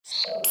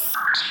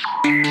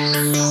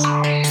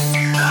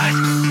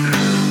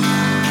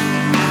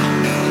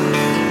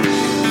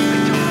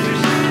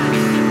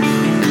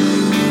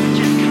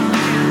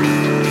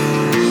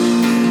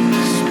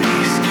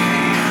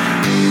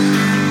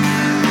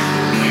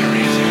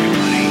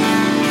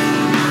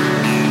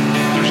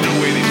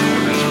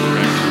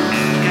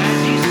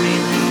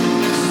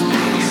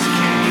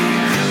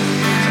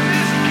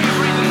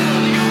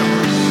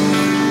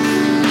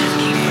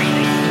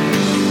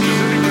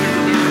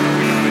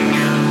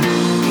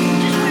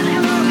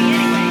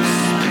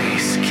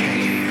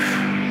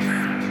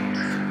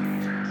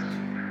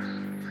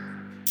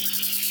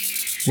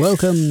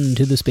Welcome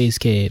to the Space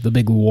Cave, a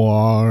big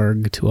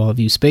warg to all of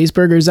you space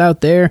burgers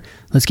out there.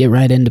 Let's get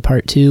right into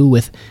part 2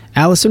 with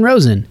Alison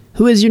Rosen,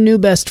 who is your new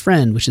best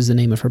friend, which is the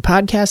name of her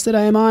podcast that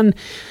I am on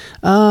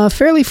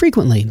fairly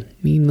frequently.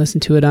 You can listen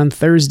to it on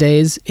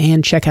Thursdays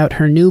and check out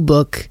her new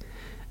book,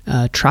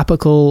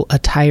 Tropical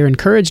Attire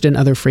Encouraged and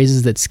Other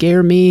Phrases That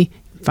Scare Me.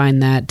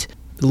 Find that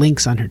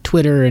links on her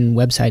Twitter and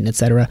website and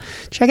etc.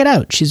 Check it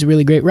out. She's a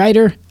really great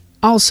writer.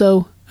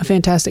 Also, a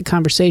fantastic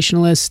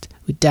conversationalist.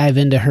 We dive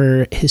into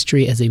her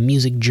history as a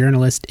music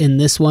journalist in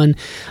this one.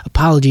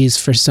 Apologies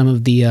for some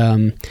of the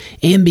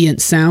ambient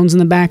sounds in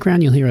the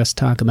background. You'll hear us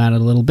talk about it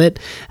a little bit.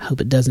 I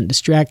hope it doesn't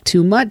distract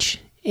too much.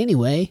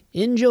 Anyway,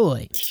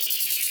 enjoy.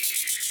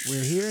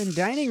 We're here in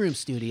Dining Room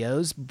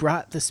Studios,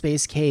 brought the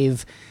Space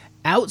Cave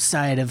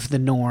outside of the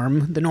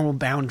normal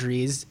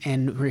boundaries,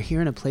 and we're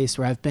here in a place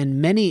where I've been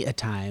many a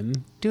time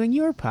doing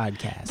your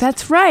podcast.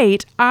 That's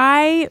right.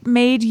 I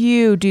made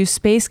you do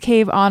Space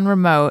Cave on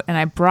remote, and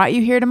I brought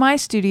you here to my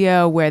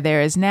studio where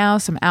there is now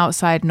some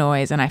outside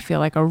noise, and I feel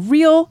like a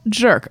real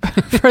jerk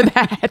for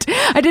that.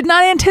 I did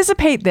not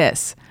anticipate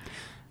this.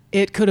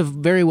 It could have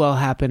very well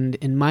happened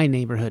in my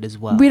neighborhood as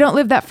well. We don't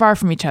live that far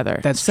from each other.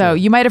 That's so true.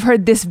 You might have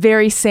heard this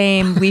very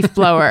same leaf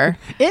blower.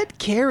 It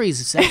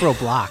carries several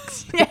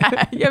blocks.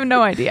 Yeah, you have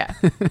no idea.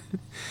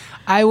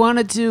 I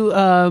wanted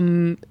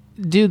to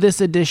do this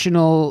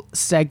additional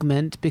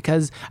segment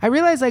because I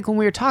realized, like, when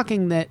we were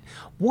talking that,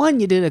 one,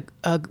 you did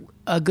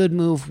a good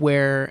move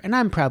where, and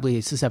I'm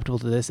probably susceptible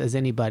to this as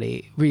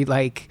anybody, where you,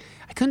 like,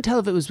 I couldn't tell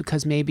if it was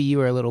because maybe you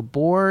were a little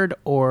bored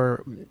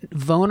or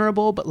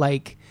vulnerable, but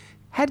like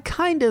had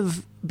kind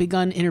of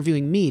begun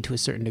interviewing me to a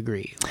certain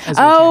degree.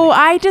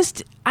 I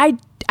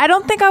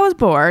don't think I was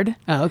bored.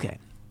 Oh, okay.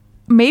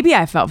 Maybe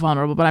I felt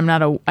vulnerable, but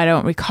I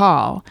don't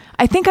recall.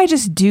 I think I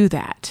just do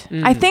that.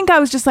 I think I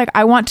was just like,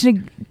 I want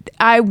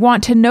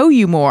to know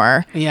you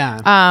more.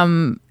 Yeah.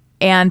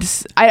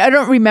 And I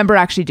don't remember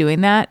actually doing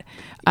that.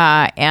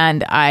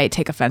 And I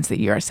take offense that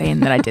you are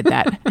saying that I did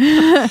that.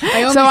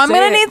 So I'm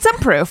going to need some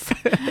proof.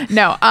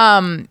 No.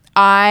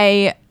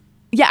 I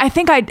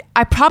think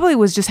I probably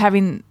was just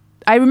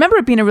I remember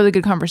it being a really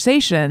good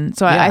conversation.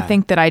 So yeah. I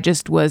think that I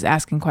just was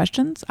asking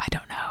questions. I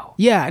don't know.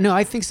 Yeah, no,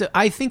 I think so.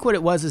 I think what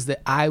it was is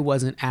that I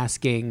wasn't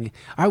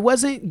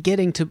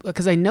getting to,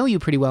 because I know you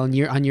pretty well,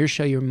 and on your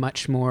show, you're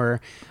much more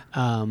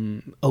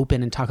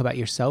open and talk about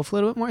yourself a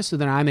little bit more. So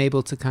then I'm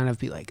able to kind of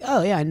be like,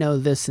 oh yeah, I know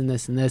this and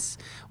this and this.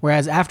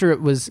 Whereas after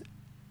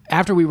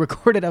we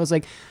recorded, I was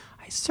like,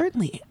 I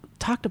certainly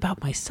talked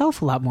about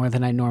myself a lot more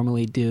than I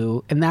normally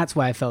do, and that's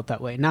why I felt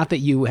that way. Not that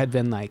you had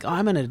been like, oh,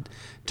 I'm gonna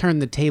turn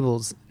the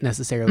tables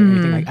necessarily or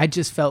anything. Like, I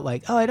just felt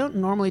like, oh, I don't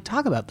normally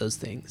talk about those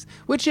things,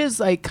 which is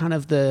like kind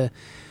of the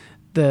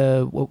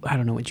well, I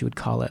don't know what you would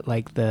call it,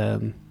 like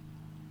the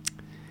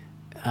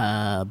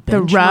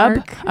the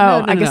rub.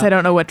 No, I guess I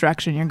don't know what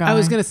direction you're going. I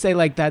was gonna say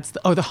like that's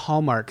the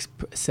hallmarks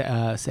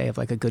say of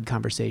like a good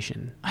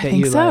conversation. I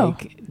think so.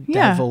 Like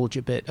divulge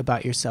a bit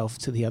about yourself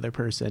to the other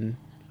person.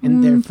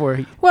 And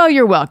therefore... Well,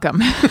 you're welcome.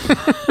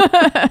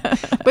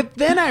 But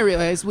then I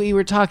realized we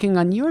were talking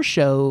on your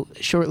show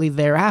shortly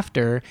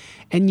thereafter,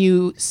 and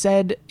you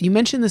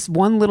mentioned this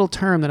one little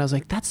term that I was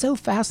like, that's so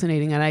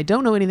fascinating, and I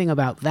don't know anything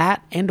about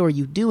that and or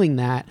you doing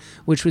that,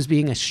 which was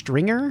being a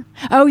stringer.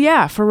 Oh,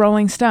 yeah, for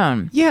Rolling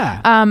Stone.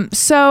 Yeah.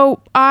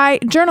 So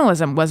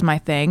journalism was my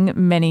thing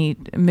many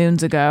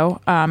moons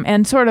ago,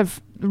 and sort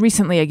of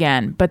recently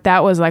again, but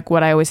that was like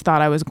what I always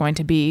thought I was going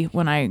to be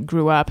when I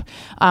grew up.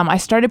 I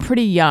started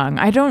pretty young.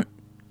 I don't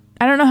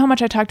know how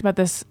much I talked about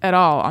this at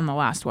all on the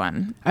last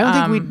one. I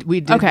don't think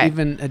we did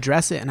even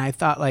address it. And I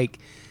thought like,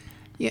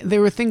 yeah, there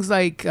were things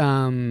like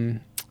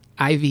IVF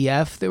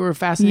that were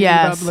fascinating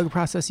about the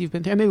process you've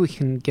been through. Maybe we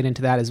can get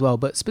into that as well.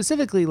 But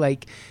specifically,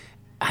 like,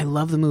 I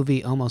love the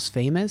movie Almost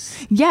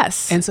Famous.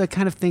 Yes. And so I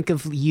kind of think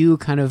of you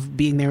kind of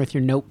being there with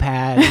your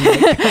notepad.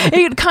 And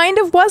it kind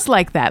of was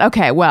like that.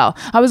 Okay, well,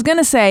 I was going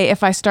to say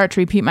if I start to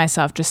repeat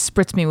myself, just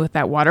spritz me with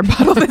that water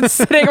bottle that's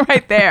sitting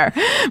right there.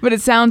 But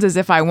it sounds as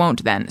if I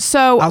won't then.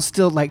 So I'll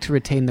still like to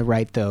retain the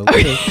right, though.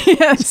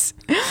 Yes,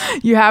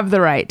 you have the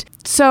right.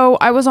 So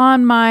I was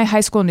on my high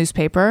school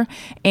newspaper,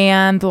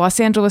 and the Los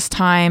Angeles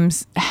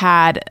Times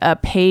had a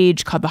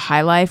page called The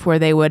High Life where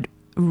they would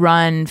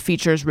run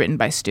features written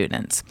by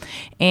students.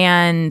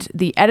 And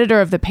the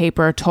editor of the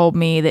paper told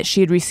me that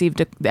she had received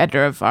the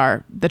editor of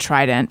the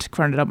Trident,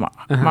 Corona del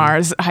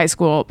Mar's high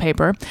school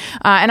paper.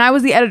 And I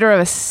was the editor of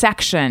a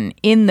section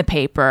in the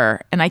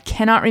paper, and I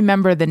cannot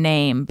remember the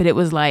name, but it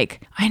was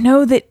like, I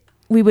know that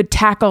we would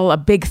tackle a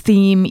big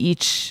theme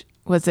each,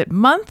 was it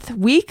month,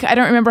 week? I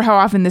don't remember how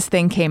often this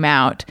thing came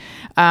out.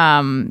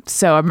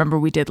 So I remember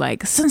we did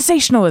like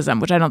sensationalism,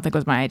 which I don't think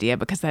was my idea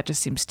because that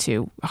just seems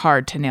too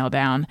hard to nail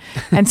down.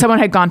 And someone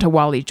had gone to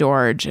Wally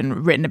George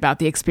and written about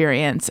the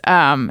experience.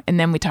 And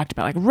then we talked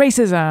about like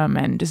racism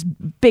and just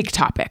big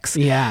topics.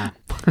 Yeah.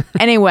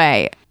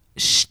 Anyway,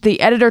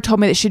 the editor told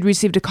me that she'd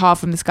received a call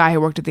from this guy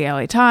who worked at the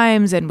LA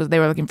Times and they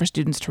were looking for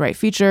students to write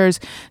features.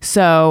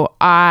 So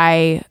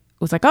I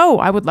was like, oh,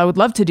 I would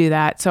love to do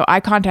that. So I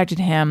contacted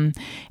him,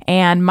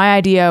 and my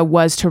idea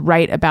was to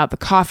write about the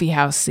coffee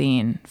house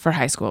scene for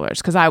high schoolers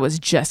because I was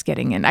just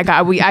getting in.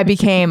 I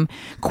became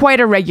quite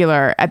a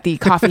regular at the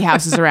coffee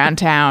houses around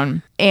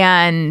town,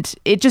 and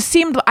it just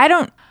seemed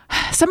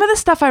some of the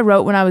stuff I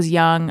wrote when I was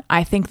young,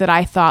 I think that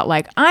I thought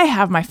like, I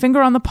have my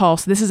finger on the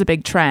pulse. This is a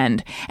big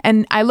trend.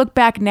 And I look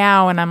back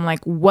now and I'm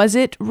like, was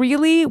it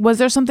really? Was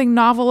there something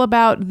novel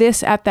about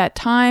this at that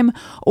time?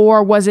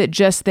 Or was it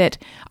just that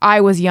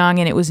I was young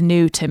and it was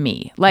new to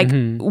me? Like,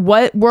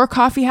 what were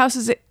coffee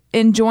houses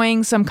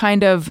enjoying some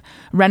kind of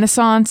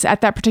renaissance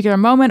at that particular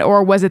moment,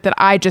 or was it that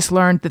I just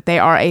learned that they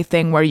are a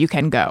thing where you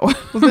can go?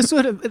 Well, this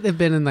would have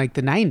been in like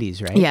the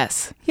 90s, right?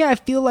 Yes. Yeah, I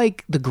feel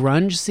like the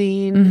grunge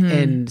scene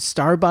and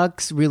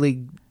Starbucks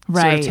really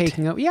sort of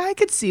taking over. Yeah, I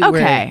could see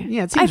where.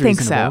 Yeah, it seems I think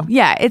reasonable. so.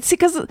 Yeah, it's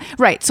because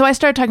right. So I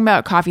started talking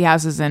about coffee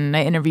houses, and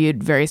I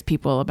interviewed various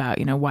people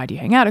about why do you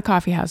hang out at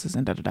coffee houses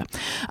and da da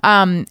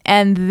da.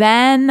 And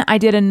then I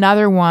did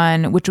another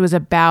one which was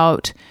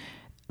about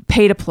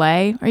pay to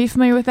play. Are you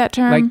familiar with that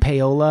term? Like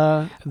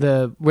payola,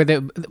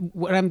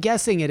 what I'm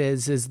guessing it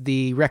is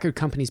the record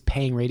companies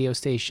paying radio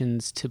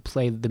stations to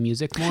play the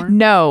music more?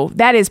 No,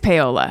 that is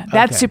payola.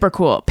 That's super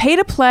cool. Pay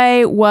to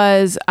play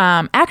was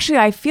actually,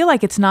 I feel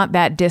like it's not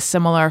that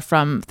dissimilar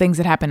from things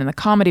that happen in the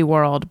comedy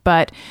world,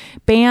 but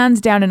bands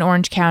down in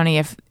Orange County,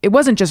 if it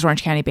wasn't just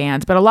Orange County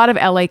bands, but a lot of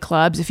LA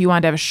clubs, if you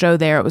wanted to have a show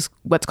there, it was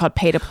what's called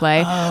pay to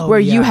play,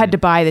 where you had to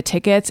buy the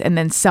tickets and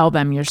then sell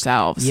them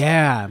yourselves.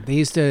 Yeah, they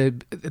used to,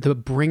 the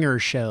Bringer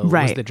show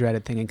was the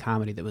dreaded thing in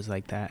comedy that was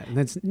like that. And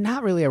it's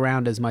not really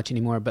around as much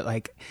anymore, but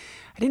like,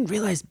 I didn't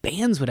realize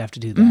bands would have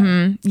to do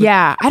that.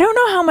 Yeah, I don't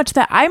know how much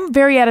I'm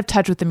very out of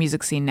touch with the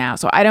music scene now,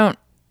 so I don't,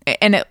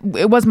 and it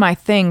was my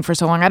thing for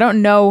so long. I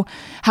don't know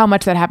how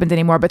much that happens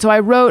anymore. But so I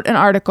wrote an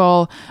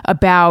article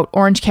about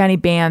Orange County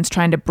bands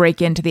trying to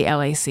break into the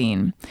LA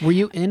scene. Were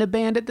you in a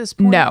band at this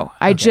point? No,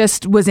 I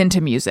just was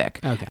into music.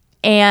 Okay.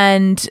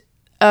 And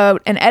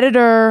an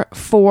editor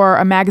for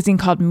a magazine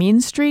called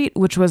Mean Street,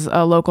 which was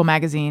a local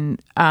magazine,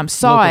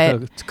 saw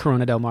local it. To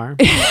Corona del Mar.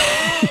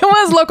 It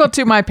was local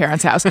to my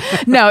parents' house.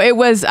 No, it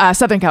was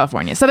Southern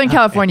California. Southern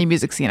California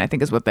music scene, I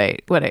think, is what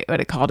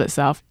it called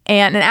itself.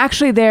 And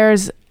actually,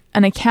 there's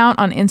an account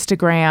on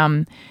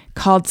Instagram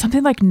called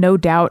something like No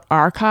Doubt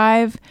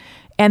Archive,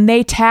 and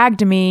they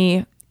tagged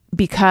me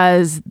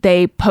because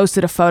they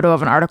posted a photo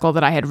of an article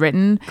that I had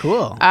written.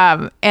 Cool.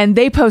 And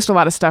they post a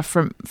lot of stuff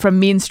from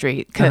Mean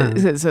Street, so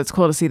it's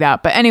cool to see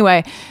that. But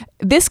anyway,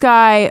 this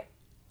guy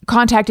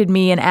contacted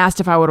me and asked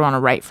if I would want to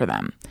write for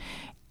them.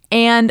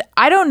 And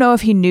I don't know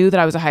if he knew that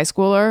I was a high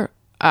schooler,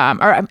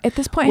 or at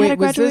this point had I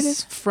graduated.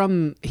 Was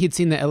this he'd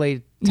seen the LA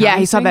Times Yeah,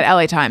 he saw thing? that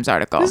LA Times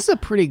article. This is a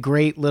pretty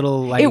great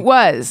little, like... It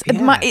was.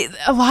 Yeah.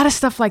 A lot of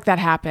stuff like that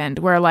happened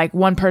where like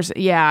one person,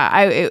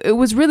 it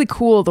was really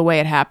cool the way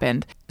it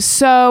happened.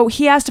 So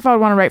he asked if I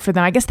would want to write for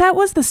them. I guess that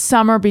was the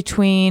summer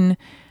between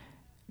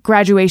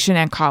graduation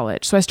and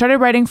college. So I started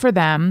writing for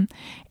them,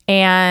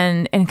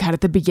 and God,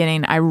 at the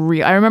beginning, I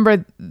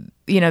remember...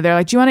 they're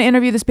like, do you want to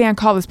interview this band?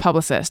 Call this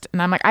publicist.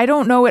 And I'm like, I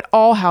don't know at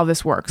all how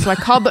this works. So I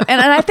called and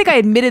I think I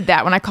admitted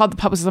that when I called the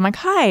publicist. I'm like,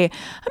 hi,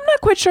 I'm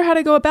not quite sure how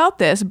to go about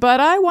this, but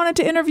I wanted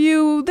to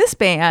interview this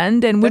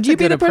band. And would you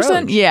be the person?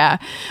 Approach. Yeah.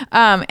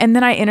 And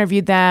then I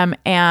interviewed them.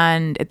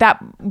 And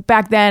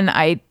back then,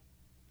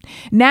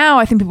 now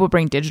I think people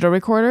bring digital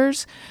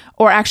recorders,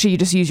 or actually you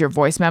just use your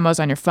voice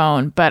memos on your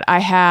phone. But I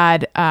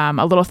had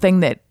a little thing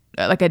that,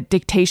 like a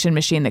dictation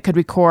machine that could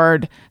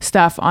record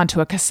stuff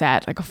onto a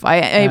cassette.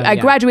 I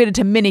graduated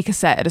to mini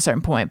cassette at a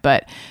certain point,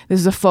 but this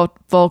is a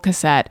full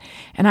cassette.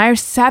 And I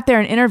sat there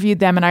and interviewed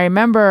them. And I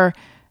remember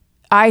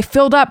I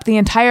filled up the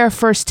entire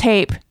first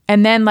tape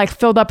and then like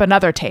filled up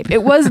another tape.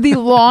 It was the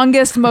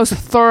longest, most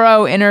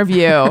thorough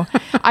interview.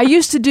 I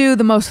used to do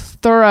the most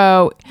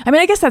thorough. I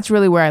mean, I guess that's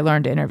really where I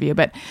learned to interview.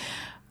 But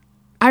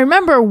I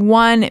remember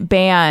one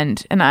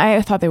band, and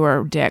I thought they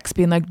were dicks,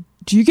 being like,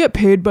 do you get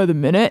paid by the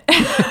minute?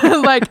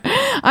 Like,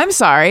 I'm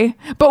sorry,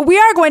 but we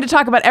are going to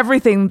talk about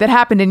everything that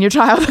happened in your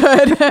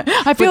childhood.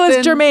 I feel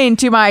it's germane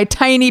to my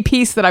tiny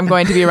piece that I'm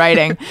going to be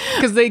writing.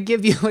 Because they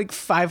give you like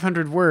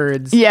 500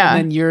 words. Yeah. And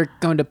then you're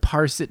going to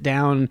parse it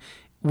down.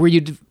 Were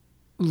you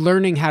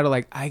learning how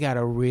to I got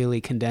to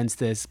really condense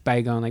this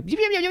by going like,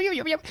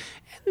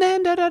 and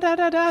then da da da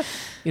da da.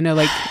 You know,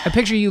 like I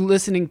picture you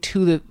listening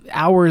to the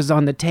hours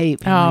on the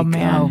tape. Oh,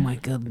 man. Oh my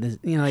goodness.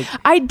 You know, like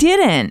I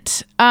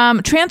didn't.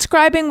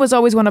 Transcribing was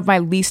always one of my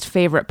least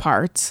favorite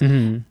parts.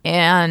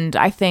 And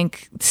I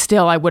think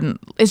still I wouldn't,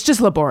 it's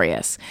just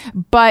laborious.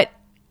 But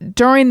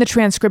during the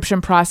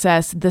transcription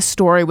process, the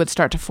story would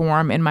start to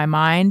form in my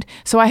mind.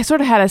 So I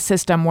sort of had a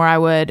system where I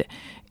would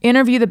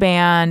interview the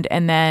band,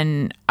 and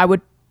then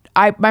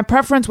my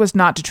preference was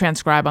not to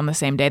transcribe on the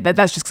same day.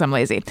 That's just because I'm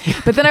lazy.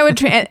 But then I would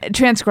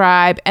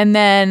transcribe, and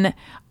then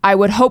I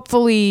would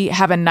hopefully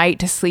have a night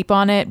to sleep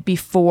on it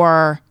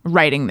before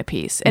writing the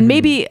piece. And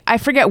maybe, I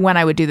forget when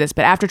I would do this,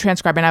 but after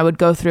transcribing, I would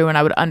go through and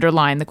I would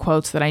underline the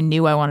quotes that I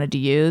knew I wanted to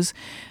use.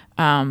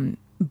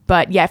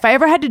 But yeah, if I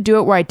ever had to do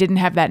it where I didn't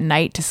have that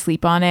night to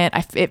sleep on it,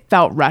 it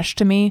felt rushed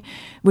to me,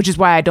 which is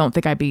why I don't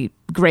think I'd be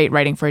great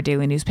writing for a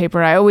daily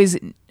newspaper.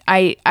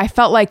 I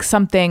felt like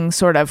something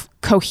sort of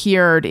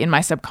cohered in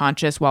my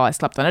subconscious while I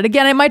slept on it.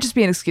 Again, it might just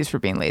be an excuse for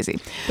being lazy.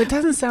 But it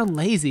doesn't sound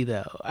lazy,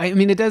 though. I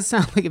mean, it does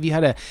sound like if you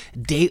had a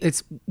day,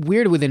 it's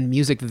weird within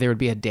music that there would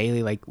be a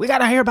daily, like, we got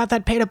to hear about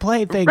that pay to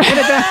play thing. Get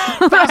it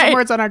down, 1,000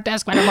 words on our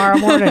desk by tomorrow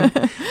morning.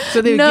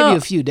 So they would give you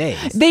a few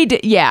days. They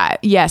did, yeah,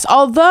 yes.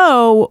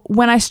 Although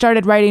when I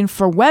started writing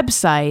for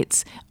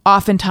websites,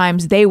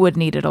 oftentimes they would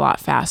need it a lot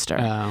faster.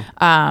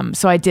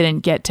 So I didn't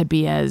get to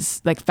be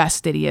as like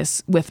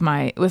fastidious with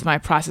my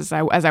process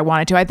as I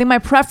wanted to. I think my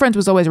preference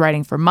was always writing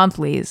for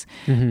monthlies,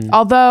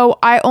 although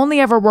I only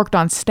ever worked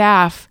on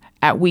staff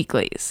at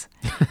weeklies,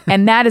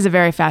 and that is a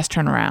very fast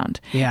turnaround.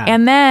 Yeah.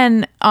 And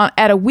then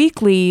at a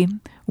weekly,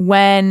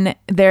 when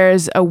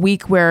there's a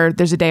week where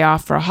there's a day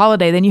off for a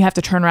holiday, then you have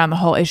to turn around the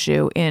whole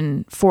issue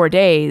in 4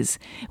 days,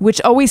 which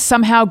always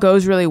somehow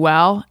goes really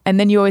well. And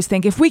then you always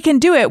think, if we can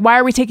do it, why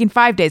are we taking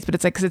 5 days? But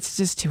it's like, because it's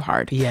just too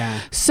hard.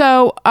 Yeah.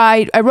 So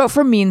I wrote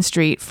for Mean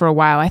Street for a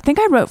while. I think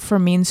I wrote for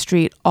Mean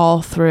Street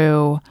all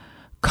through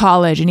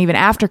college and even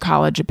after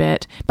college a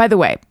bit. By the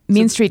way,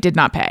 Mean Street did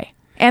not pay.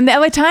 And the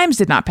LA Times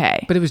did not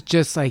pay. But it was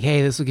just like,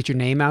 hey, this will get your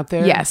name out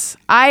there? Yes.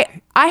 I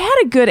had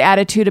a good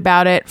attitude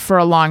about it for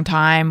a long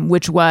time,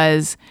 which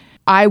was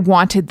I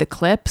wanted the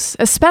clips,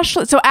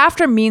 especially. So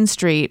after Mean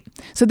Street,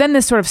 so then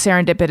this sort of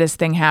serendipitous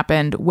thing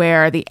happened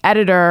where the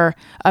editor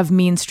of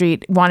Mean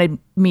Street wanted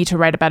me to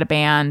write about a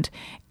band.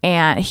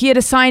 And he had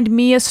assigned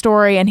me a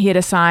story, and he had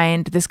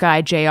assigned this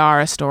guy, JR,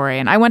 a story.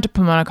 And I went to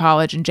Pomona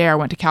College, and JR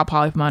went to Cal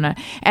Poly Pomona.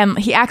 And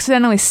he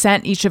accidentally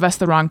sent each of us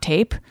the wrong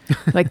tape,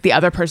 like the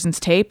other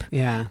person's tape.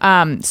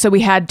 Yeah. So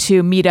we had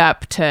to meet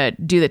up to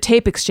do the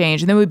tape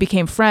exchange. And then we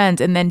became friends.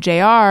 And then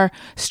JR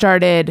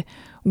started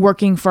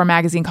working for a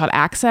magazine called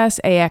Access,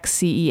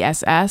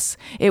 AXCESS.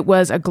 It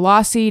was a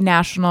glossy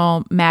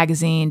national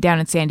magazine down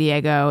in San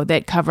Diego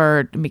that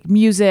covered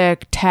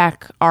music,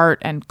 tech, art,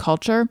 and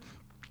culture.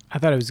 I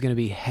thought it was going to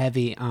be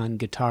heavy on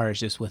guitars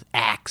just with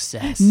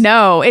Access.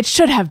 No, it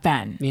should have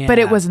been, but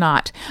it was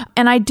not.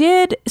 And I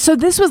did, so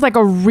this was like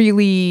a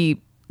really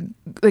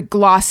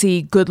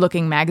glossy,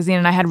 good-looking magazine,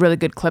 and I had really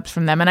good clips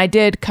from them. And I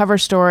did cover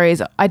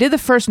stories. I did the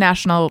first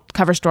national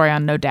cover story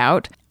on No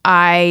Doubt.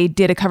 I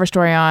did a cover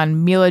story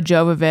on Mila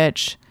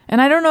Jovovich,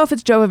 and I don't know if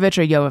it's Jovovich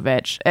or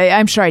Jovovich.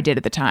 I'm sure I did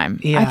at the time.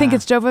 Yeah. I think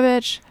it's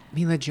Jovovich.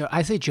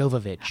 I say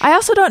Jovovich. I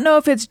also don't know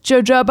if it's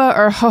jojoba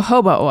or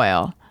jojoba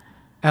oil.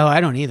 Oh,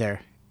 I don't either.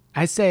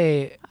 I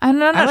say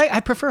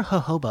I prefer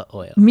jojoba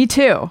oil. Me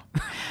too.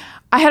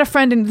 I had a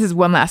friend, and this is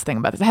one last thing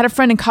about this. I had a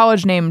friend in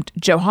college named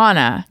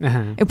Johanna.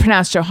 It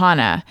pronounced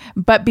Johanna.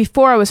 But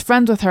before I was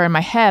friends with her, in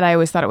my head, I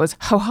always thought it was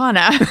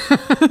Johanna,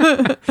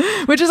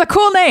 which is a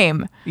cool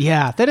name.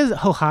 Yeah, that is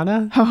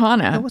Johanna.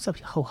 Johanna. Oh, what's up,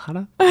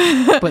 Johanna?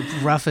 But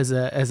rough as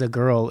a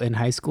girl in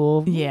high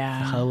school.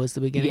 Yeah. Ho was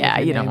the beginning. Yeah,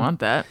 of you name. don't want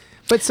that.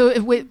 But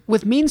so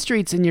with Mean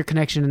Streets and your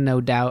connection to No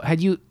Doubt, had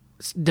you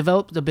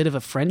developed a bit of a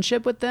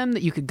friendship with them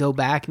that you could go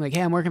back and be like,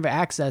 hey, I'm working for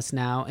Access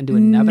now and do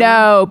another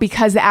No,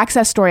 because the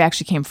Access story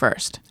actually came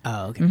first.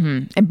 Oh,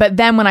 okay. But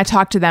then when I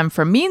talked to them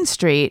for Mean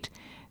Street,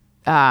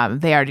 they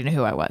already knew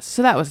who I was.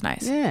 So that was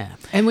nice. Yeah.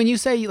 And when you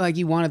say like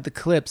you wanted the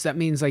clips, that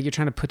means like you're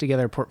trying to put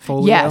together a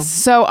portfolio? Yes.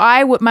 So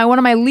one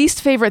of my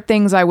least favorite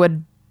things I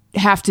would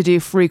have to do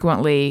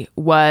frequently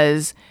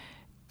was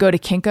go to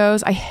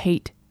Kinko's. I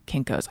hate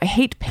Kinko's. I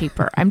hate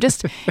paper. I'm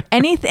just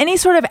any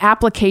sort of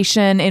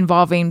application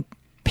involving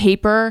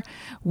paper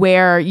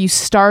where you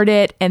start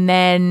it and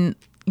then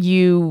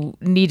you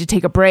need to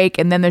take a break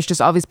and then there's just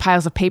all these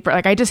piles of paper.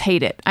 Like I just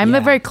hate it. I'm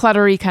a very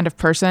cluttery kind of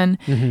person.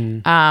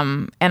 And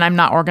I'm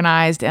not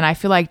organized, and I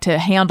feel like to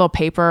handle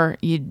paper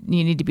you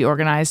need to be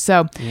organized.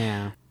 So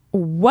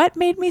what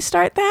made me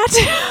start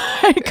that?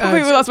 I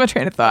completely lost my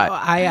train of thought.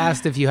 I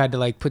asked if you had to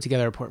like put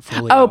together a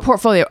portfolio. Oh,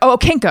 portfolio. Oh,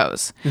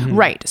 Kinko's.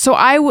 Right.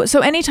 So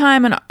so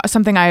anytime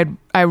something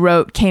I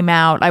wrote came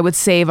out, I would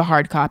save a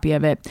hard copy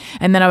of it,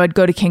 and then I would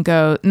go to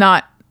Kinko.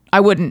 I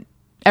wouldn't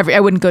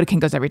go to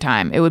Kinko's every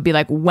time. It would be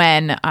like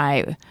when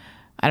I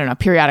don't know,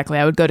 periodically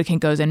I would go to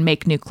Kinko's and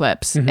make new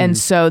clips. And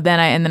so then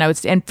I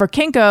would, and for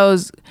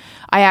Kinko's,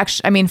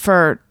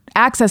 for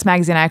Access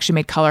magazine, I actually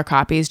made color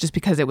copies just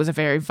because it was a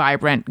very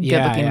vibrant,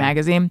 good-looking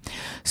magazine.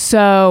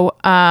 So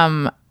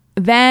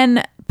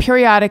but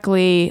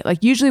periodically,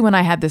 like usually when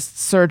I had this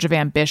surge of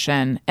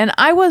ambition, and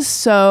I was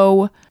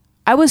so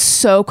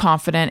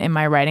confident in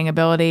my writing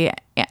ability,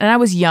 and I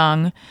was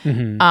young,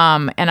 and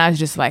I was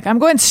just like, I'm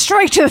going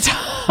straight to the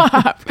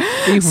top.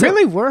 You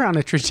really were on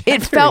a trajectory.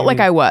 It felt like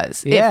I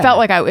was. Yeah.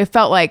 It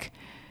felt like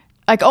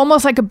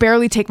almost I could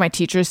barely take my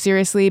teachers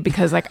seriously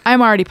because like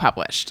I'm already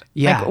published.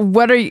 Yeah.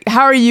 Like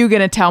how are you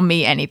going to tell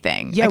me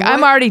anything? Yeah, like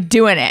I'm already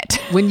doing it.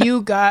 When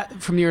you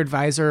got from your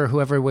advisor or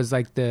whoever was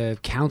like the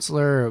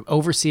counselor or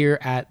overseer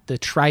at the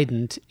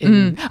Trident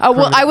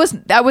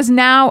I was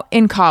now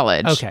in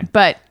college. Okay.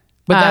 But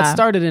that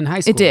started in high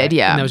school. It did, right?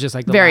 yeah. And that was just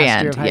like the very last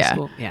end, year of high yeah.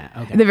 school. Yeah.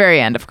 Okay. The very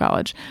end of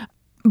college.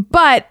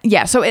 But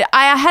yeah, so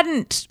I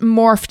hadn't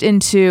morphed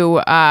into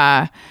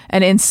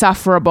an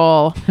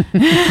insufferable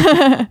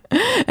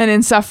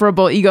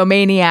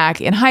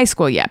egomaniac in high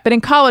school yet. But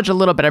in college, a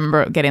little bit. I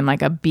remember getting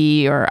like a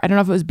B, or I don't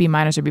know if it was B-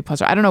 or B+, or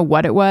I don't know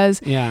what it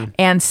was. Yeah.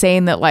 And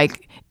saying that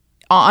like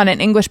on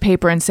an English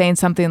paper and saying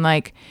something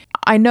like,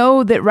 I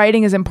know that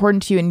writing is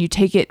important to you and you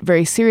take it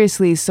very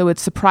seriously, so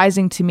it's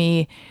surprising to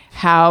me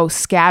how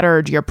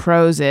scattered your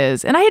prose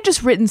is. And I had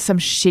just written some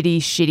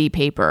shitty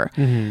paper.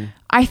 Mm-hmm.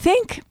 I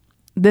think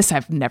this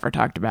I've never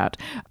talked about.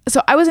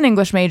 So I was an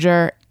English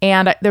major,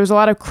 and there was a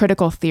lot of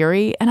critical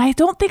theory, and I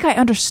don't think I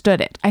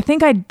understood it. I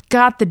think I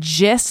got the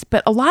gist,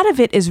 but a lot of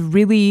it is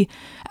really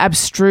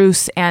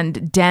abstruse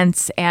and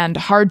dense and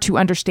hard to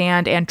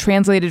understand and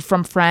translated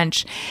from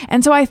French.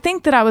 And so I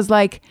think that I was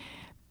like,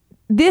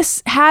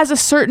 this sounds a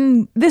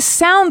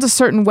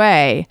certain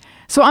way.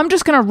 So I'm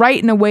just going to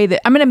write in a way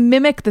that I'm going to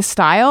mimic the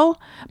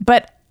style,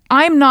 but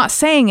I'm not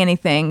saying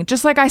anything,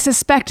 just like I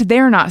suspect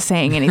they're not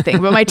saying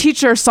anything. But my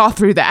teacher saw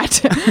through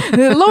that.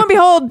 Lo and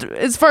behold,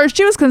 as far as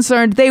she was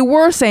concerned, they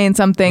were saying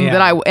something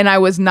that I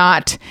was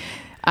not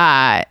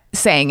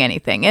saying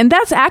anything. And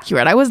that's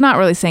accurate. I was not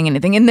really saying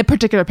anything in the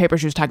particular paper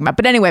she was talking about.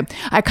 But anyway,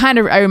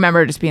 I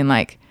remember just being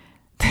like,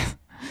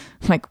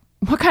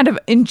 what kind of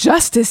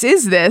injustice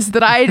is this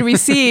that I had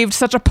received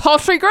such a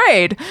paltry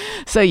grade?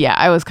 So yeah,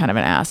 I was kind of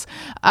an ass.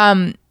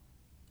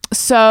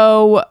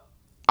 So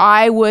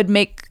I would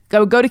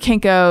go to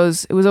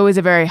Kinko's. It was always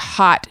a very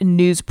hot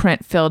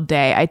newsprint filled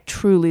day. I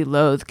truly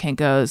loathe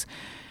Kinko's.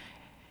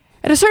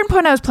 At a certain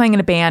point, I was playing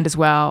in a band as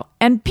well.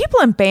 And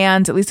people in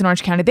bands, at least in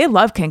Orange County, they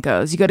love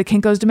Kinko's. You go to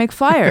Kinko's to make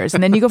flyers,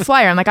 and then you go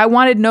flyer. And like, I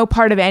wanted no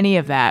part of any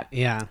of that.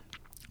 Yeah.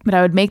 But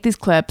I would make these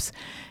clips,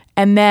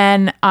 and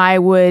then I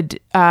would,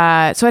 so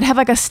I'd have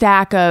like a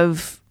stack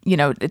of,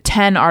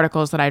 10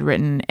 articles that I'd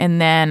written. And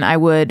then I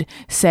would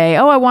say,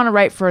 I want to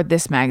write for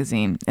this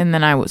magazine. And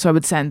then I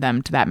would send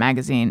them to that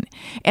magazine,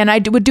 and I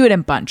would do it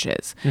in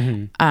bunches.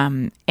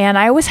 Mm-hmm. And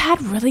I always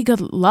had really good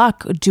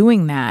luck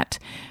doing that.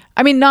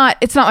 I mean,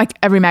 it's not like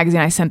every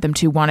magazine I sent them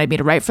to wanted me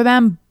to write for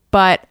them,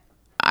 but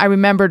I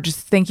remember just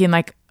thinking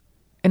like,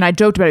 and I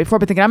joked about it before,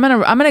 but thinking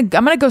I'm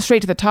gonna go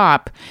straight to the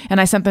top.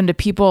 And I sent them to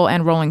People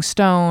and Rolling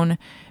Stone,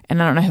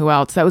 and I don't know who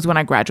else. That was when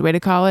I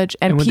graduated college,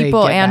 and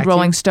People and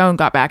Rolling Stone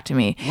got back to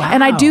me. Wow.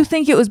 And I do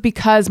think it was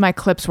because my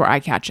clips were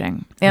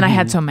eye-catching, and I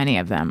had so many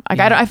of them. Like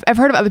I've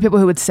heard of other people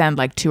who would send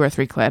like 2 or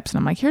 3 clips, and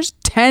I'm like, here's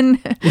 10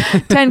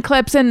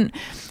 clips. And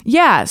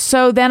yeah,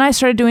 so then I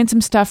started doing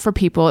some stuff for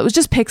People. It was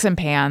just picks and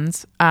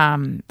pans.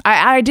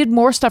 I did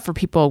more stuff for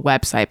People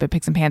website, but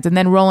picks and pans, and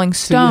then Rolling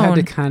Stone. So you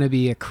had to kind of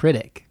be a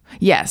critic.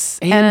 Yes.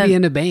 And be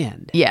in a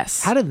band.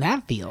 Yes. How did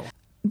that feel?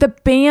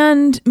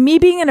 Me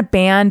being in a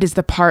band is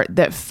the part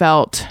that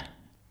felt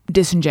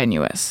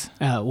disingenuous.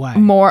 Why?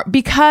 More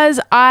because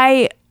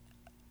I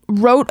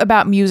wrote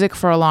about music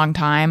for a long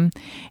time,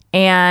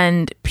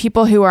 and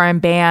people who are in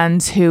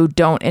bands who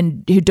don't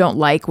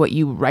like what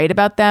you write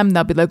about them,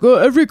 they'll be like, oh,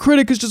 every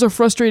critic is just a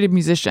frustrated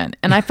musician.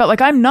 And I felt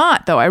like I'm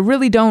not, though. I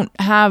really don't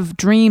have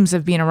dreams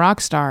of being a rock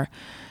star.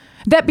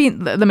 Let me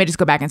just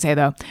go back and say,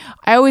 though,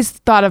 I always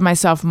thought of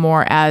myself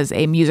more as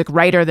a music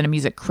writer than a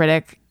music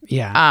critic.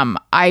 Yeah.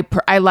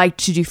 I like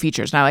to do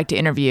features, and I like to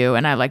interview,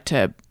 and I like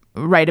to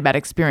write about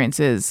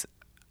experiences,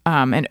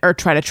 or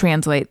try to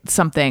translate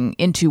something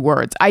into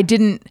words.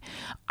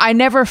 I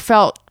never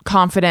felt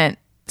confident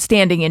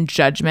standing in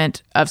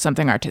judgment of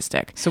something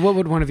artistic. So what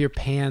would one of your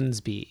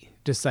pans be?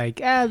 Just like,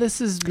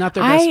 this is not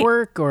their best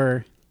work,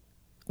 or?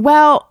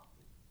 Well,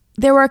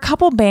 there were a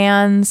couple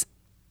bands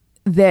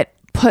that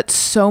put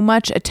so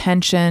much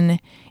attention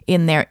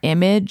in their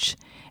image,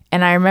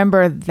 and I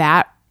remember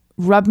that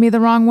rubbed me the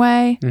wrong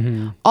way.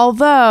 Mm-hmm.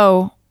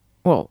 Although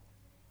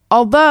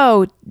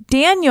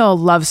Daniel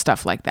loves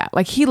stuff like that.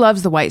 Like, he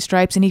loves the White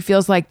Stripes, and he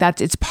feels like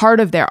it's part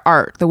of their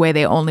art, the way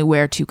they only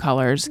wear 2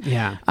 colors.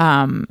 Yeah.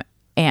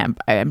 And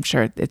I'm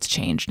sure it's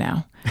changed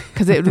now,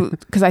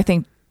 because I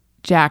think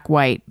Jack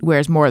White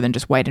wears more than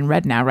just white and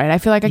red now, right? I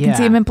feel like I can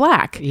see him in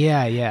black.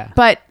 Yeah.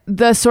 But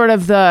the sort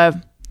of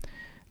the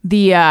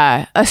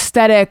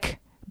aesthetic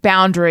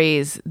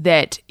boundaries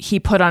that he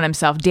put on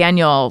himself,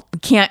 Daniel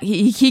can't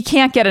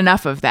get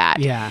enough of that.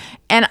 Yeah.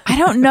 And I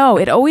don't know,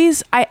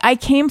 I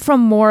came from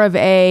more of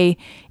it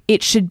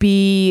should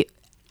be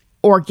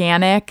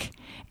organic,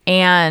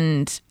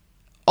 and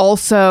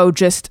also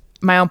just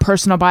my own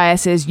personal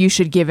biases, you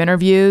should give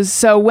interviews.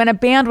 So when a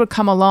band would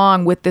come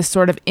along with this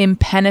sort of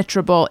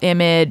impenetrable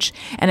image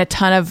and a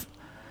ton of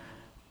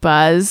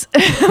buzz,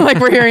 like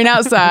we're hearing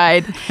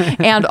outside,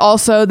 and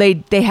also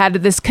they had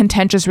this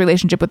contentious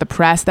relationship with the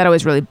press, that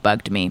always really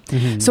bugged me.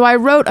 So I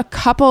wrote a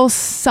couple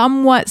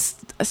somewhat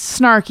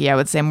snarky, I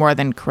would say more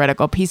than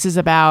critical, pieces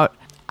about,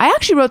 I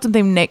actually wrote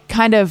something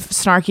kind of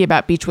snarky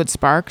about Beachwood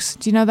Sparks.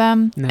 Do you know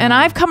them? No. And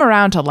I've come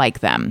around to like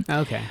them.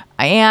 Okay.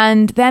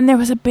 And then there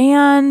was a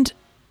band,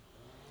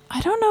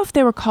 I don't know if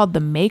they were called The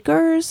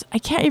Makers. I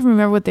can't even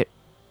remember what I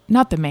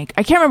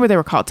can't remember what they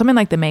were called. Something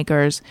like The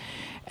Makers.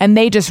 And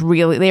they just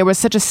really, there was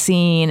such a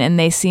scene and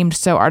they seemed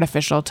so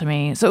artificial to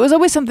me. So it was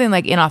always something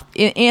like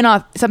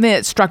something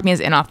that struck me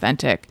as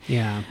inauthentic.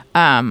 Yeah.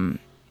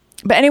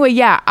 But anyway,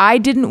 yeah, I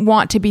didn't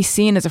want to be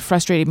seen as a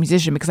frustrated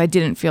musician because I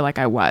didn't feel like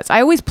I was. I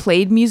always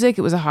played music.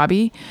 It was a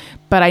hobby,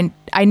 but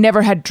I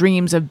never had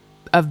dreams of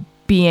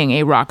being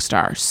a rock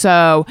star.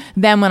 So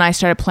then when I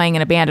started playing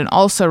in a band and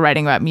also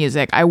writing about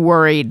music, I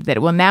worried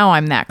that, well, now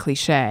I'm that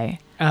cliche.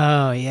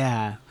 Oh,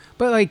 yeah.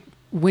 But like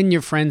when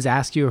your friends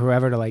ask you or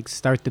whoever to like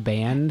start the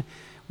band,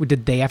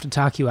 did they have to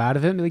talk you out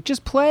of it? Like,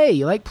 just play.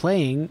 You like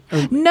playing.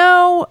 Or-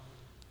 No,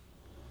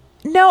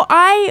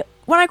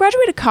 when I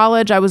graduated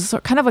college, I was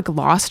kind of like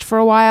lost for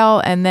a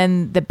while, and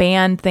then the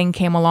band thing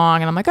came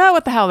along, and I'm like, oh,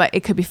 what the hell?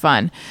 It could be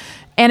fun.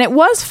 And it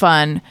was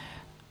fun.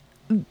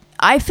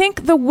 I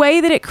think the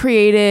way that it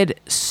created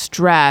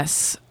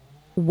stress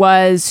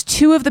was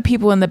two of the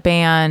people in the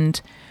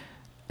band,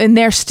 and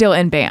they're still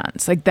in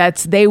bands. Like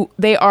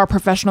they are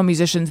professional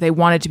musicians. They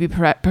wanted to be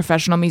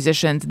professional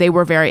musicians. They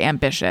were very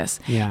ambitious.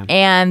 Yeah.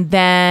 And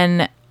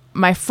then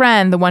my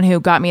friend, the one who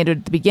got me into it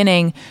at the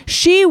beginning,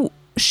 she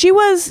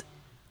was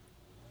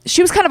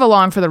kind of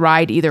along for the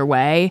ride either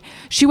way.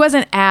 She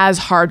wasn't as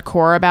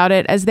hardcore about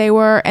it as they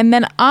were. And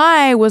then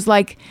I was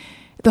like,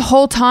 the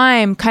whole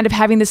time kind of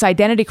having this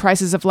identity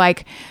crisis of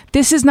like,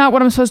 this is not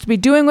what I'm supposed to be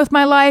doing with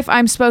my life.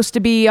 I'm supposed to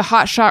be a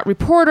hotshot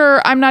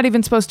reporter. I'm not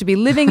even supposed to be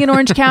living in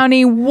Orange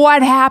County.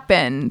 What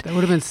happened? That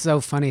would have been so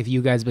funny if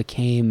you guys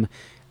became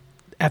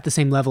at the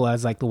same level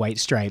as like the White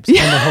Stripes. And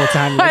the whole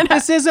time, like,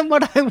 this isn't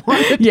what I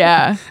wanted.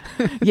 Yeah.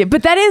 Yeah.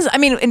 But that is, I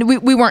mean, and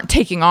we weren't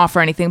taking off or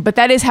anything, but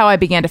that is how I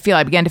began to feel.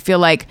 I began to feel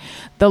like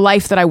the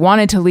life that I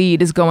wanted to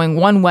lead is going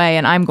one way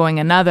and I'm going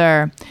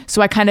another.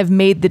 So I kind of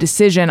made the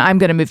decision, I'm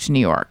going to move to New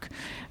York.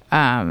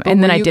 And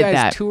then I did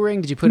that.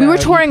 Touring? Did you put we out were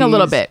touring EPs? A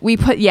little bit. We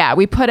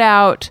put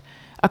out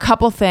a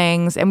couple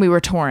things and we were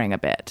touring a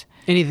bit.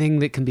 Anything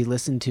that can be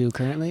listened to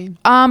currently?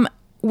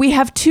 We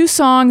have 2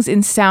 songs in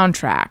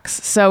soundtracks,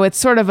 so it's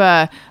sort of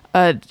a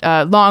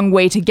long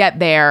way to get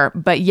there.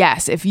 But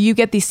yes, if you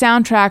get the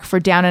soundtrack for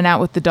Down and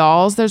Out with the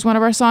Dolls, there's one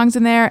of our songs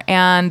in there,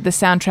 and the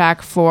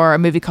soundtrack for a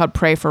movie called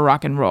Pray for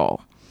Rock and Roll.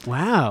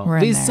 Wow.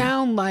 These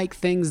sound like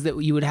things that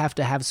you would have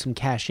to have some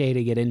cachet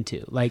to get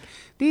into. Like,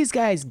 these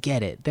guys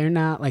get it. They're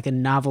not like a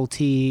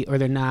novelty, or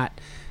they're not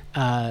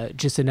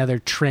just another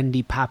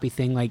trendy poppy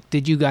thing. Like,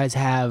 did you guys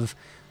have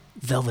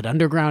Velvet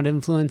Underground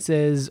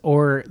influences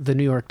or the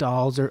New York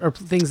Dolls or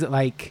things that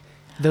like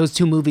those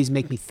 2 movies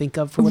make me think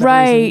of for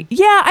whatever reason?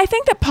 Yeah, I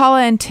think that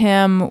Paula and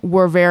Tim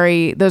were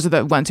those are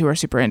the ones who were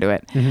super into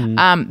it.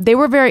 Mm-hmm. They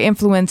were very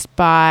influenced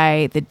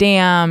by The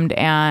Damned,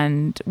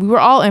 and we were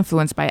all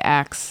influenced by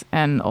X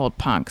and old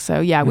punk. So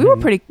yeah, we were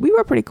pretty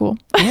cool.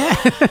 Yeah.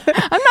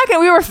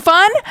 We were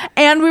fun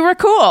and we were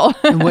cool.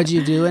 And what'd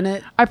you do in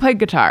it? I played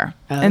guitar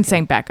and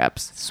sang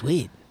backups.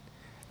 Sweet.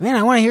 Man,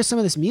 I want to hear some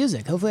of this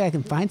music. Hopefully I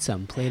can find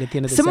some played at the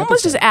end of this Someone episode.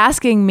 was just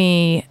asking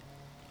me,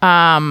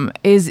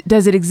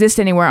 does it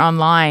exist anywhere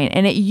online?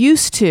 And it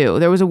used to.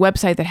 There was a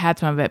website that had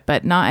some of it,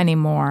 but not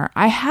anymore.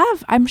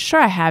 I'm sure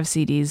I have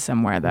CDs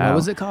somewhere though. What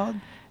was it called?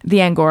 The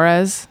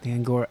Angoras. The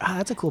Angora. Ah,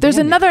 that's a cool There's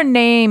band another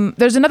name.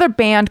 There's another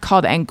band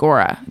called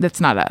Angora. That's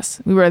not us.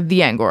 We were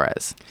the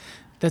Angoras.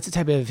 That's a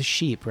type of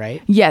sheep,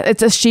 right? Yeah,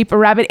 it's a sheep, a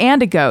rabbit,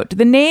 and a goat.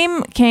 The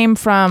name came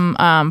from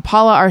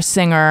Paula, our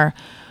singer,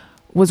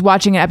 was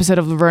watching an episode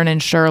of Laverne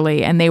and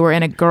Shirley, and they were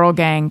in a girl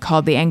gang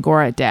called the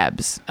Angora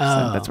Debs. Oh.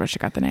 So that's where she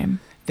got the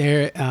name.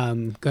 They're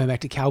going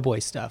back to cowboy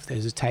stuff.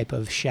 There's a type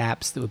of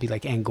chaps that would be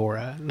like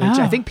Angora, which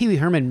I think Pee Wee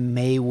Herman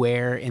may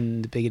wear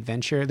in The Big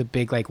Adventure, the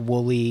big like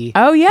woolly.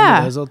 Oh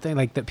yeah, those old things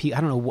like the.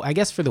 I don't know. I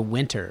guess for the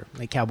winter,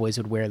 like cowboys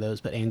would wear those,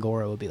 but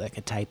Angora would be like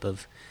a type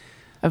of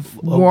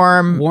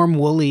warm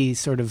woolly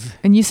sort of.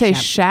 And you say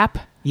shap?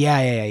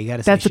 Yeah. You got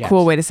to say that's shaps. A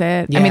cool way to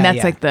say it. Yeah, I mean,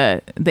 that's like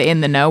the in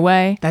the know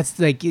way. That's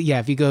like, yeah,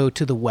 if you go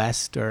to the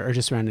West or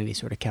just around any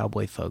sort of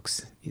cowboy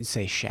folks, you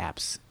say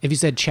shaps. If you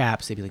said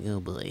chaps, they'd be like,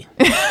 oh boy.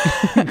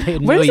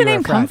 Where does the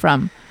name come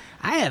from?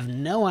 I have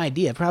no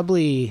idea.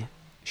 Probably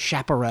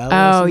chaparral.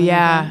 Oh,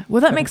 yeah. Like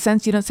well, that makes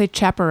sense. You don't say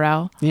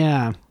chaparral.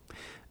 Yeah.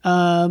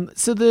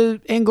 So the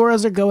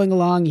Angoras are going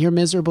along. You're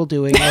miserable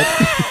doing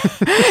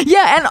it.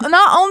 Yeah, and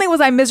not only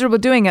was I miserable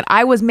doing it,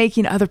 I was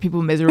making other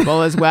people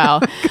miserable as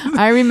well.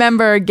 I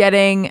remember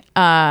getting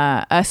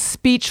a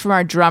speech from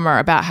our drummer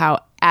about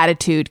how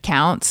attitude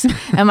counts,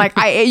 and like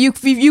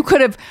if you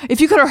could have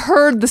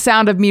heard the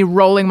sound of me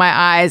rolling my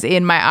eyes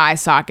in my eye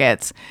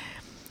sockets.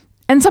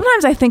 And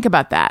sometimes I think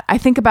about that. I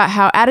think about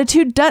how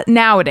attitude does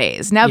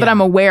nowadays, now that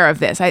I'm aware of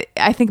this, I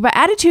think about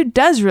attitude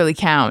does really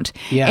count.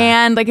 Yeah.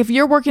 And like if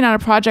you're working on a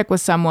project with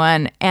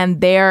someone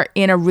and they're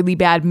in a really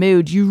bad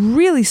mood, you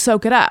really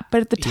soak it up. But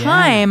at the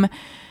time,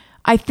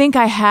 I think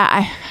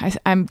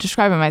I'm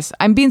describing myself.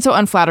 I'm being so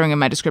unflattering in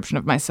my description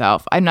of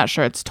myself. I'm not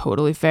sure it's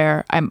totally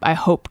fair. I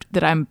hoped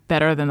that I'm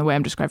better than the way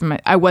I'm describing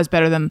I was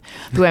better than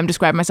the way I'm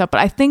describing myself. But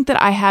I think that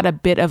I had a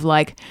bit of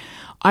like,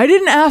 I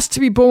didn't ask to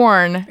be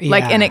born,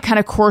 like, and it kind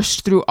of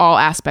coursed through all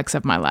aspects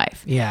of my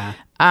life. Yeah.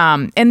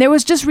 And there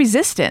was just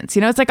resistance,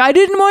 it's like, I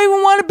didn't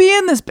even want to be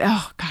in this.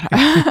 Oh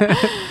God.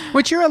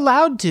 Which you're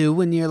allowed to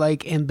when you're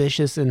like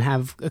ambitious and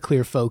have a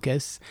clear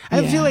focus.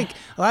 I feel like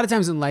a lot of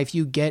times in life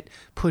you get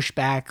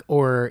pushback,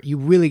 or you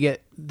really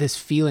get this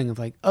feeling of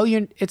like, oh,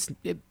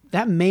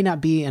 that may not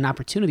be an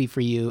opportunity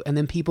for you. And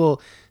then people,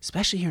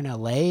 especially here in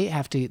LA,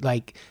 have to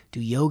like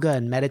do yoga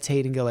and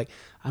meditate and go like,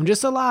 I'm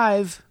just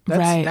alive.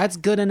 That's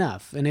good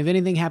enough. And if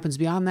anything happens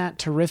beyond that,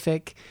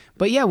 terrific.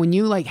 But yeah, when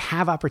you like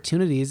have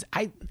opportunities,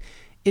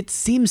 it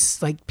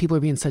seems like people are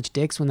being such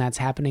dicks when that's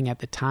happening at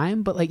the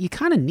time, but like you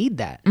kind of need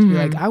that.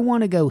 You're like, I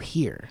want to go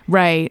here.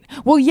 Right.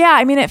 Well, yeah,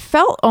 I mean, it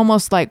felt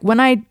almost like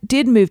when I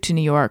did move to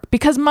New York,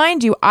 because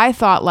mind you, I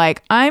thought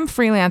like, I'm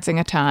freelancing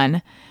a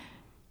ton.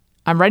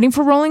 I'm writing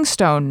for Rolling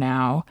Stone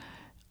now.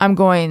 I'm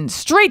going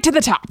straight to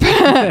the top.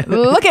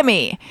 Look at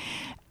me.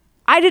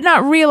 I did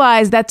not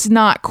realize that's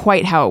not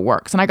quite how it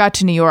works. And I got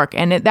to New York,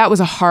 and that was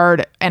a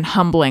hard and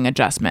humbling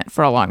adjustment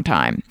for a long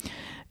time.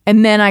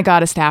 And then I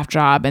got a staff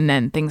job, and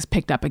then things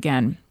picked up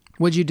again.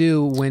 What'd you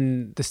do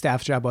when the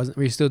staff job wasn't?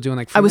 Were you still doing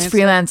like freelance? I was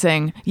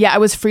freelancing. Yeah, I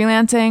was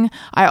freelancing.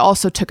 I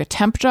also took a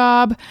temp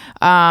job,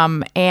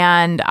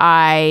 and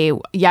I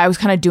was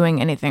kind of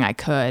doing anything I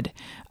could.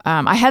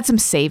 I had some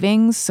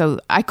savings, so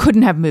I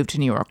couldn't have moved to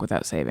New York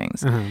without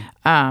savings.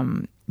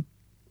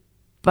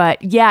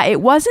 But yeah,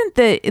 it wasn't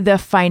the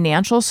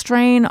financial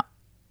strain.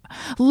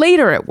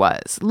 Later it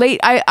was.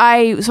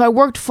 So I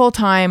worked full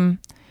time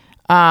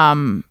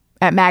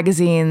at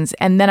magazines,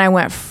 and then I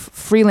went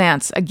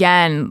freelance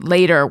again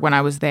later when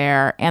I was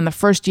there. And the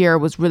first year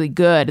was really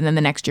good, and then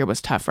the next year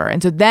was tougher.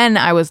 And so then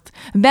I was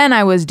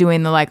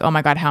doing the like, oh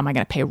my God, how am I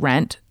going to pay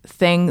rent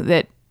thing?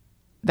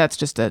 That's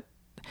just a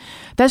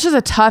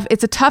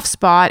tough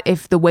spot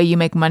if the way you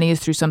make money is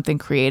through something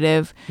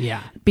creative.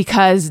 Yeah.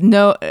 Because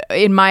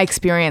in my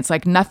experience,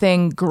 like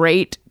nothing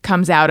great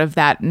comes out of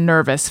that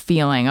nervous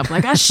feeling of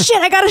like, oh shit,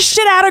 I got to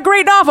shit out a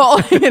great novel,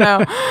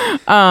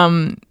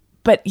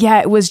 But yeah,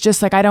 it was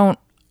just like, I don't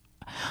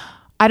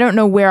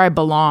know where I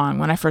belong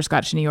when I first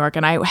got to New York.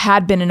 And I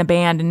had been in a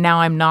band, and now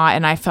I'm not.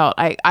 And I felt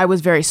I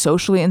was very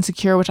socially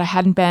insecure, which I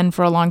hadn't been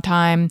for a long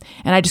time.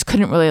 And I just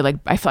couldn't really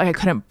I felt like I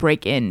couldn't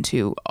break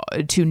into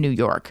New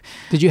York.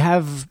 Did you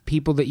have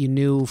people that you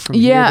knew from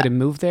here that had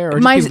moved there? Or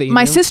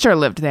my sister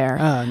lived there.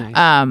 Oh,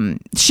 nice.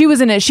 She was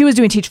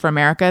doing Teach for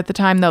America at the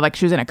time, though. Like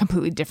she was in a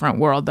completely different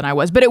world than I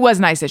was, but it was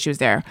nice that she was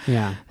there.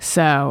 Yeah.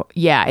 So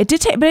yeah, it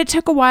did take, but it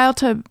took a while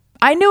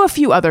I knew a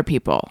few other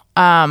people.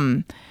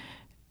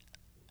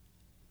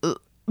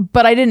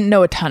 But I didn't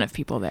know a ton of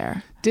people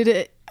there.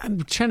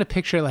 I'm trying to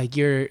picture like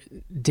your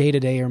day to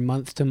day or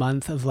month to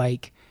month of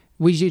like,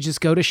 would you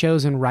just go to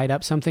shows and write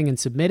up something and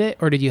submit it?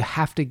 Or did you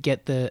have to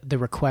get the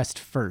request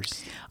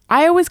first?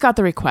 I always got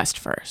the request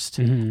first.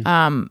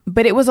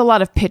 But it was a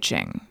lot of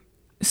pitching.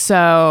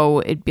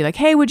 So it'd be like,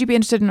 hey, would you be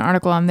interested in an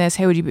article on this?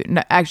 Hey, would you be,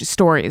 no, actually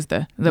story is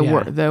the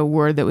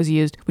word that was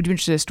used. Would you be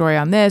interested in a story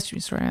on this? Would you be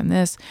interested in a story on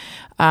this?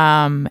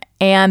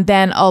 And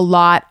then a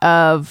lot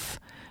of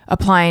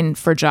applying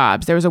for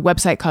jobs. There was a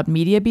website called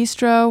Media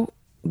Bistro,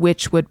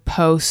 which would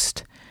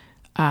post,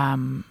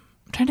 I'm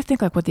trying to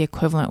think like what the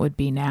equivalent would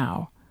be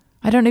now.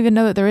 I don't even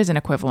know that there is an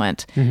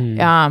equivalent.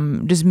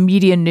 Just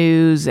media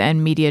news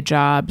and media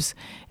jobs.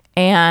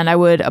 And I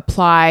would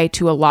apply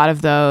to a lot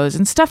of those,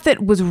 and stuff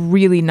that was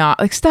really not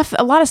like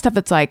a lot of stuff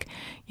that's like,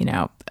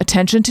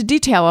 attention to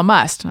detail, a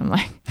must. And I'm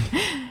like,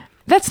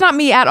 that's not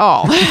me at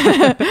all.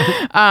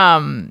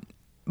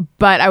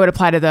 But I would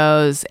apply to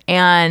those,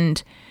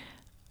 and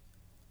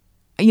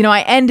the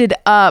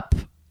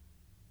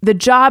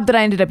job that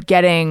I ended up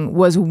getting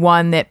was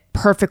one that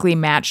perfectly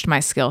matched my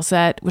skill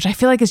set, which I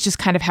feel like is just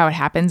kind of how it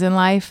happens in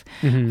life.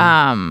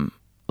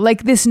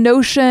 Like this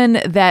notion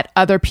that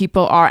other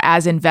people are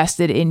as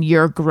invested in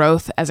your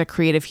growth as a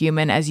creative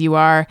human as you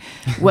are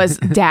was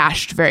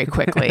dashed very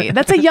quickly.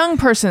 That's a young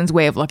person's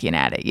way of looking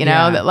at it,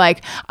 that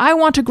like, I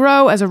want to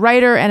grow as a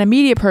writer and a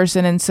media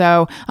person. And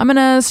so I'm going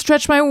to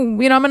stretch my, I'm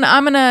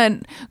going to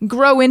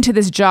grow into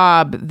this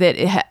job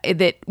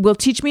that will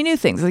teach me new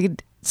things.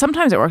 Like,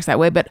 sometimes it works that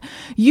way, but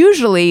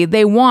usually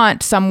they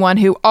want someone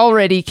who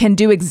already can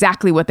do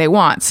exactly what they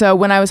want. So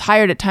when I was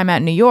hired at Time Out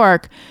in New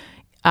York,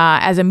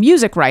 as a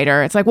music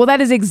writer, it's like, well, that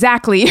is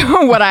exactly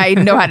what I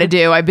know how to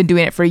do. I've been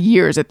doing it for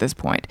years at this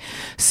point.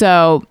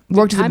 So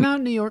worked. Did Time Out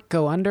in New York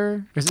go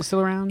under? Is it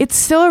still around? It's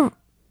still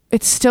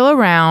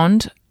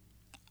around.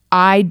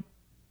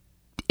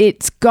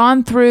 It's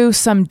gone through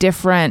some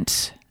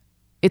different.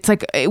 It's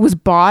like it was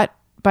bought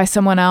by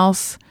someone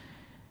else,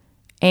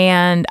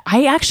 And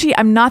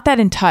I'm not that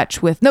in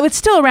touch with, no, it's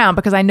still around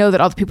because I know that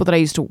many of the people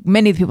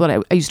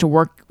that I used to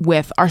work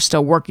with are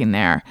still working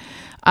there.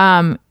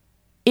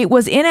 It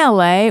was in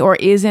LA or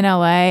is in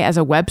LA as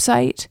a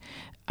website.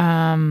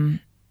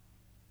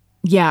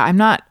 Yeah, I'm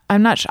not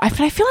sure. I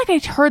feel like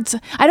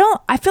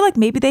I feel like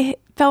maybe they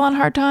fell on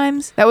hard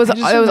times. It was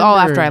all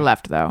after I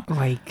left though.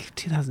 Like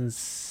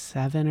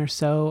 2007 or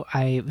so,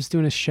 I was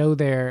doing a show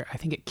there, I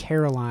think at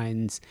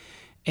Caroline's,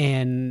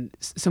 and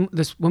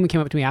this woman came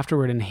up to me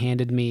afterward and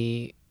handed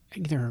me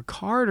either a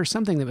card or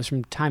something that was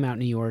from Time Out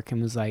New York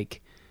and was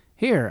like,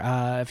 here,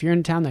 if you're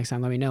in town next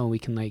time, let me know and we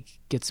can like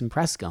get some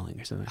press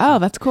going or something. Oh,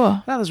 that's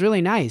cool. That was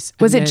really nice.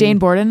 Was it Jane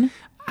Borden?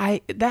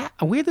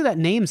 Weirdly that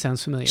name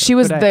sounds familiar. She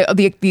was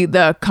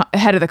the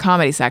head of the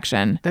comedy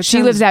section.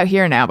 She lives out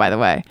here now, by the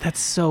way. That's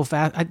so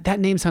fast. That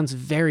name sounds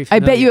very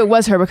familiar. I bet you it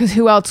was her, because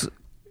who else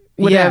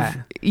would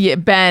have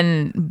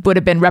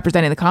been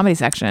representing the comedy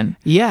section?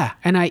 Yeah,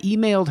 and I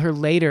emailed her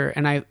later,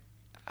 and I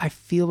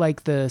feel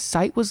like the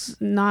site was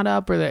not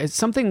up, or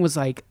something was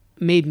like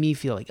made me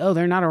feel like, oh,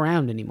 they're not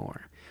around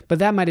anymore. But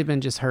that might have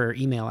been just her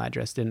email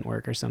address didn't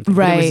work or something.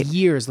 Right. But it was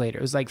years later.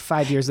 It was like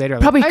 5 years later.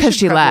 Probably because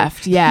she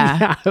left. Yeah.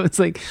 Yeah. I was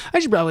like, I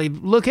should probably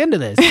look into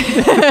this.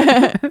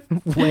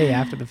 Way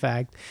after the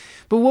fact.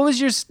 But what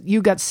was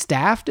you got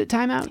staffed at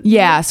Time Out?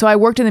 Yeah. So I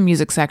worked in the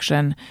music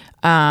section.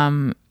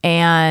 And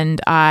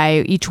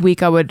each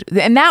week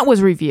and that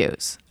was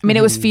reviews. I mean,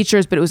 it was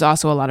features, but it was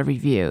also a lot of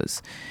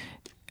reviews.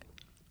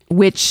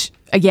 Which,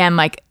 again,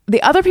 like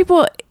the other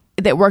people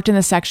that worked in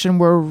the section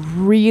were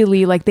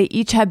really like, they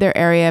each had their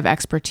area of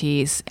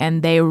expertise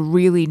and they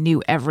really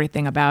knew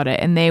everything about it.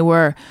 And they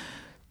were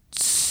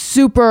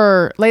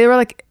super,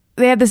 like,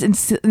 they had this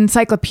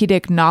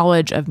encyclopedic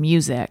knowledge of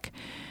music,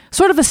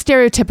 sort of a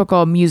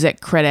stereotypical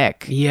music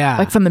critic. Yeah.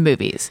 Like from the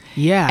movies.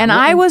 Yeah. And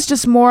I was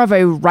just more of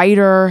a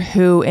writer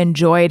who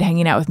enjoyed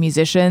hanging out with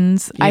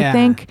musicians. Yeah. I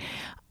think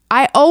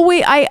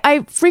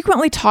I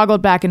frequently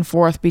toggled back and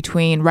forth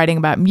between writing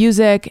about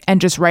music and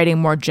just writing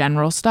more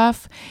general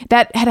stuff.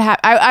 That had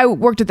I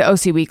worked at the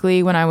OC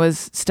Weekly when I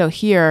was still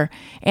here,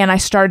 and I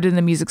started in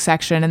the music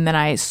section, and then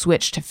I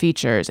switched to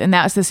features. And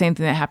that was the same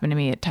thing that happened to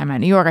me at Time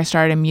Out New York. I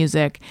started in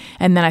music,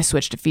 and then I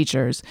switched to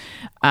features.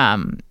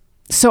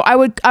 So I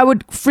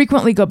would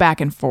frequently go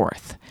back and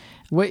forth.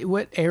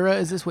 What era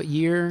is this? What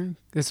year?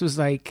 This was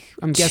like,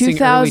 I'm guessing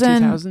 2000, early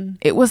 2000?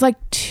 It was like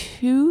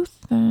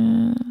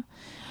 2000.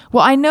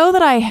 Well, I know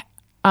that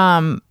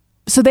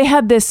so they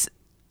had this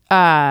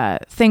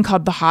thing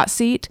called the Hot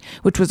Seat,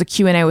 which was a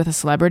Q&A with a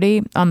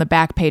celebrity on the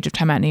back page of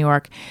Time Out New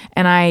York.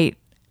 And I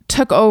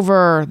took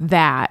over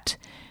that.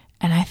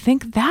 And I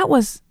think that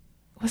was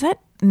that?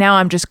 Now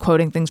I'm just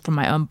quoting things from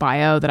my own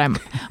bio that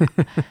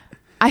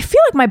I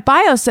feel like my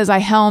bio says I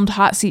helmed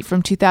Hot Seat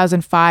from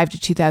 2005 to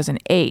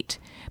 2008.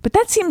 But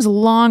that seems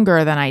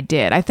longer than I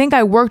did. I think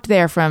I worked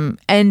there from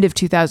end of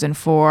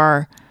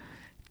 2004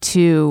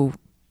 to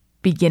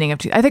beginning of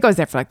I think I was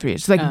there for like 3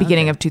 years. So like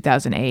beginning of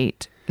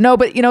 2008. No,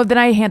 but then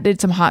I did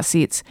some hot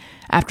seats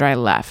after I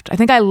left. I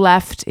think I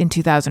left in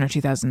 2000 or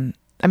 2000.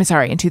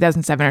 in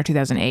 2007 or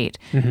 2008.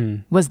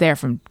 Was there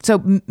from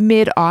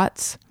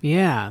mid-aughts.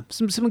 Yeah,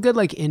 some good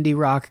like indie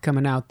rock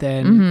coming out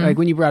then. Like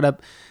when you brought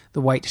up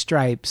the White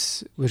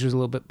Stripes, which was a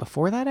little bit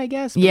before that, I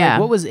guess. But yeah.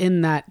 Like, what was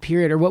in that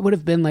period, or what would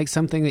have been like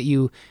something that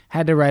you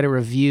had to write a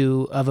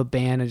review of a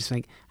band and just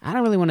like, I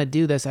don't really want to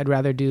do this. I'd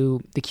rather do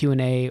the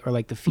Q&A or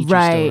like the feature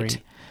story.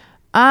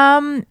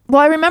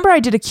 Well, I remember I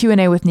did a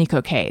Q&A with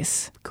Nico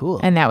Case. Cool.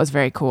 And that was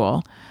very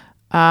cool.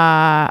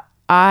 I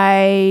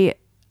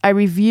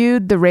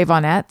reviewed the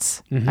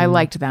Raveonettes. I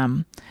liked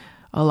them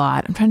a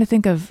lot. I'm trying to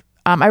think of,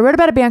 I wrote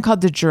about a band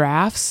called The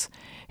Giraffes,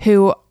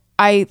 who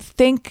I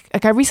think,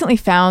 like I recently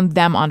found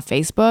them on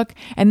Facebook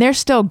and they're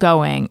still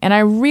going. And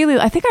I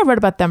think I wrote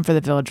about them for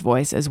the Village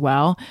Voice as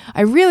well.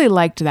 I really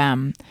liked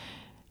them.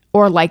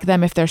 Or like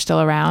them if they're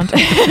still around.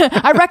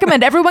 I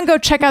recommend everyone go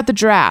check out the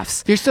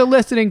Giraffes. If you're still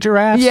listening,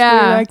 Giraffes.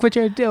 Yeah. We like what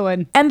you're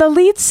doing. And the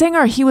lead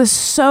singer, he was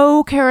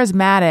so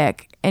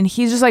charismatic and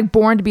he's just like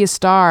born to be a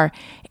star.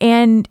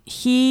 And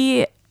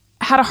he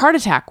had a heart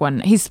attack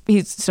he's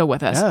still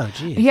with us. Oh,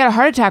 geez. He had a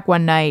heart attack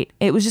one night.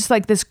 It was just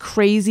like this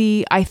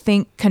crazy, I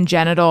think,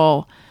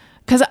 congenital.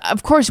 Because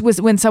of course,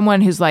 when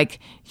someone who's like,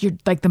 you're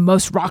like the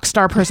most rock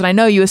star person I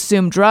know, you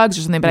assume drugs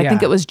or something, but I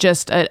think it was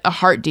just a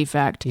heart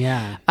defect.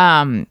 Yeah.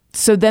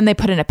 So then they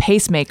put in a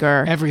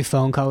pacemaker. Every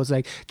phone call was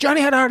like,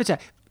 Johnny had a heart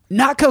attack.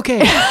 Not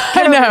cocaine.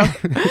 I know.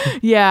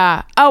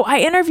 Yeah. Oh, I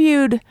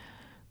interviewed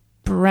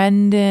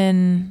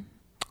Brendan.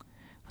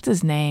 What's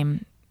his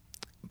name?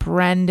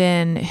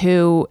 Brendan,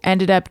 who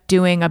ended up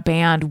doing a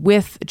band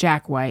with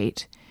Jack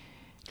White.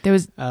 There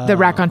was the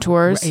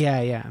Raconteurs.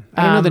 Yeah.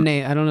 I don't know the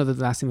name. I don't know the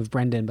last name of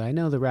Brendan, but I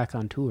know the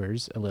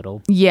Raconteurs a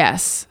little.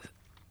 Yes,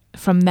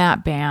 from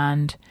that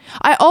band.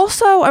 I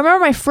remember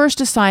my first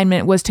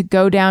assignment was to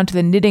go down to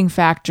the Knitting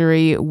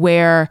Factory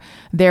where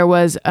there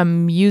was a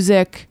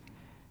music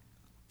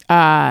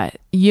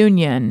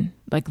union,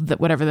 like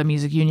whatever the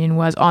music union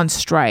was, on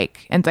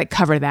strike, and like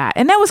cover that.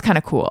 And that was kind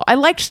of cool. I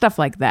liked stuff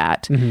like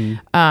that.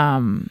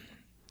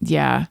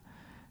 Yeah.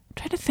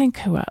 try to think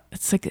who else.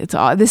 It's like,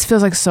 this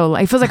feels like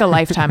it feels like a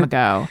lifetime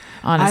ago,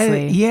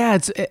 honestly.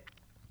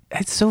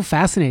 It's so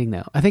fascinating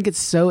though. I think it's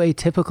so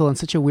atypical and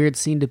such a weird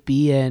scene to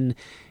be in.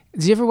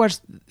 Did you ever watch,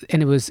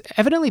 and it was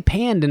evidently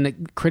panned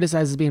and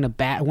criticized as being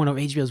one of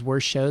HBO's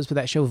worst shows, but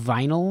that show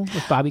Vinyl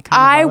with Bobby Cannavale?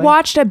 I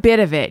watched a bit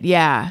of it,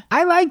 yeah.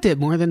 I liked it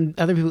more than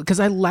other people, because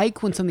I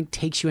like when something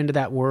takes you into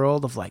that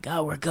world of like,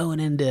 oh, we're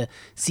going into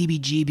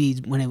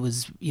CBGB when it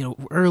was,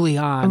 early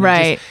on.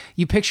 Right.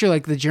 You picture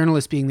like the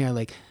journalist being there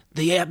like,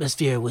 the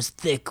atmosphere was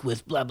thick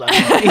with blah, blah,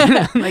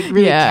 blah. Like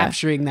really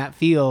capturing that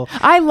feel.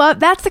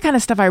 That's the kind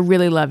of stuff I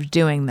really loved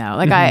doing though.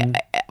 Like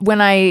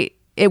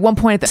at one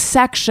point at the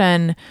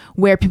section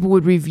where people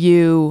would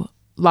review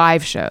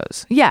live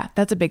shows. Yeah,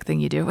 that's a big thing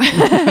you do.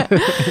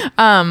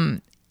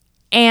 And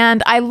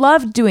I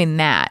loved doing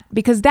that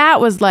because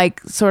that was like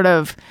sort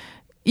of,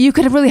 you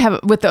could really have,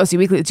 with the OC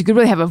Weekly, you could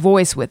really have a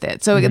voice with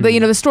it. So,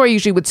 the story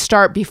usually would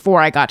start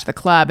before I got to the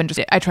club and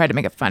I tried to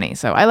make it funny.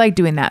 So I like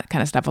doing that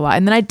kind of stuff a lot.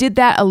 And then I did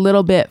that a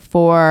little bit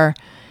for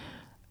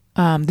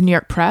the New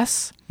York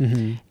Press.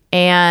 Mm-hmm.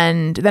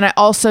 And then I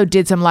also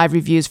did some live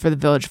reviews for the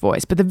Village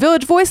Voice. But the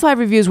Village Voice live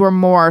reviews were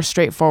more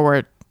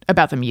straightforward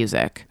about the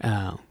music.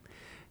 Oh.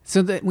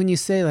 So when you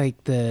say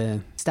like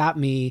the stop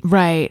me,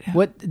 right?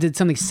 What did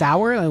something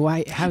sour? Like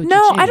why? How? Did No,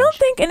 you change? I don't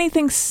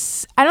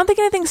think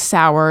anything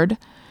soured.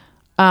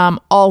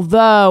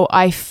 Although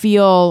I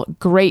feel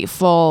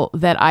grateful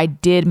that I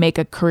did make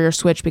a career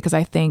switch because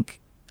I think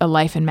a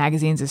life in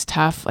magazines is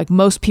tough. Like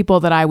most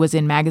people that I was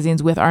in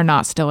magazines with are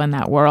not still in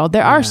that world.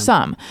 There are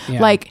some. Yeah.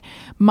 Like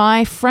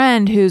my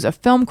friend who's a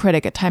film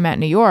critic at Time Out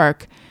New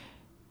York,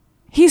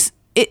 it's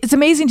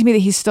amazing to me that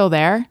he's still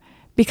there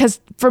because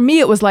for me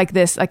it was like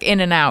this, like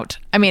in and out.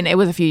 I mean, it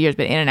was a few years,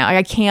 but in and out. Like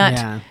I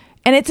can't,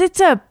 and it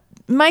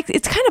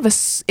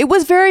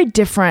was very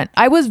different.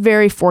 I was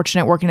very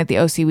fortunate working at the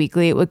OC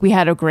Weekly. Like we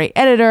had a great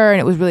editor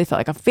and it really felt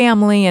like a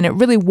family and it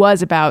really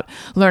was about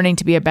learning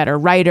to be a better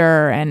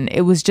writer. And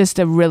it was just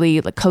a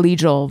really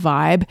collegial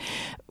vibe.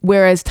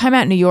 Whereas Time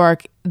Out New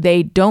York,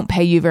 they don't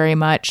pay you very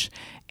much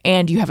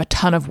and you have a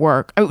ton of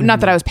work. Not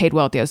that I was paid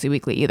well at the OC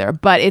Weekly either,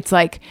 but it's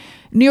like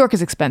New York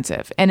is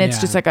expensive and it's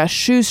just like a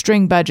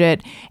shoestring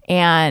budget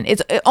and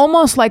it's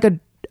almost like a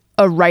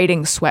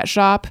writing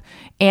sweatshop,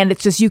 and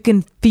it's just you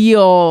can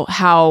feel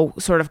how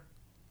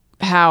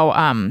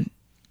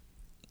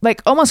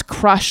like almost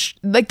crushed,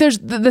 like there's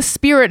the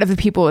spirit of the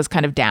people is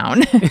kind of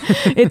down.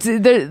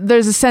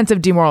 There's a sense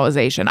of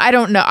demoralization. I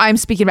don't know, I'm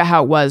speaking about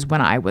how it was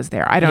when I was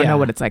there. I don't know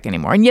what it's like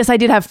anymore. And yes, I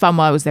did have fun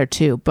while I was there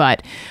too,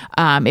 but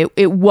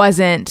it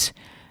wasn't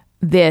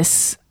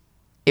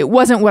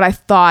what I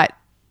thought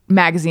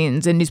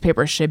magazines and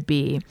newspapers should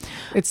be.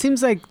 It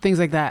seems like things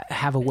like that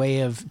have a way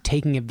of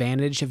taking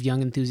advantage of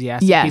young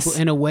enthusiastic people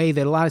in a way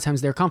that a lot of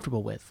times they're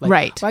comfortable with. Like,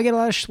 right. Well, I get a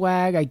lot of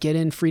swag. I get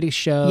in free to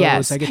shows.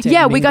 Yes. I get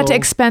to we got to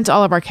expense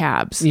all of our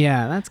cabs.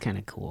 Yeah, that's kind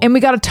of cool. And we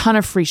got a ton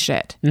of free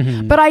shit.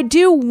 Mm-hmm. But I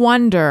do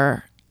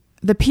wonder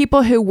the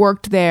people who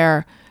worked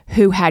there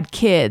who had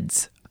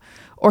kids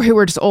or who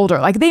were just older,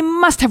 like they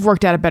must have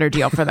worked out a better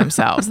deal for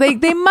themselves.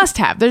 They must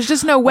have. There's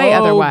just no way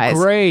otherwise.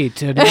 Oh, great.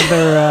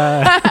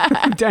 Another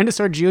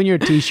Dinosaur Jr.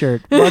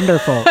 t-shirt.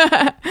 Wonderful.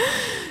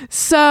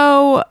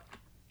 So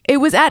it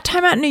was at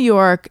Time Out New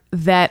York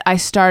that I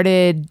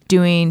started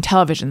doing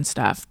television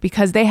stuff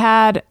because they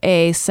had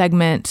a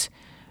segment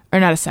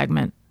on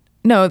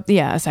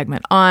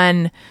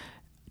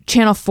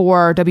Channel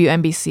 4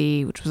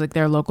 WNBC, which was like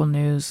their local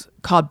news,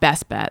 called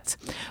Best Bets.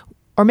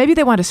 Or maybe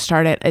they want to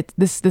start it.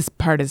 This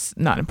part is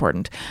not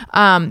important.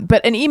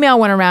 But an email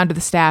went around to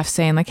the staff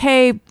saying like,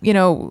 hey,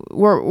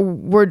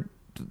 we're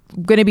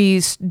going to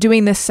be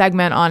doing this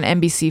segment on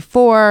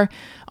NBC4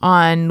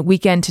 on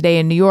Weekend Today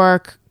in New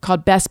York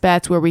called Best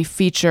Bets, where we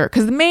feature,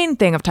 because the main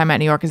thing of Time Out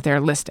New York is their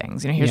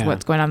listings. Here's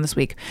what's going on this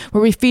week,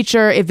 where we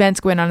feature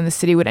events going on in the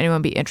city. Would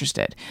anyone be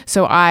interested?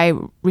 So I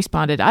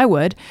responded, I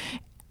would.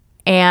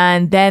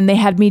 And then they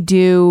had me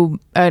do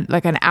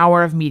like an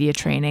hour of media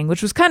training,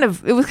 which was kind of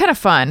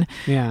fun.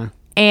 Yeah.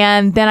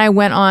 And then I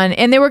went on,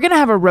 and they were going to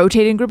have a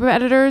rotating group of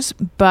editors,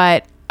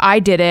 but I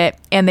did it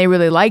and they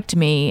really liked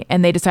me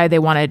and they decided they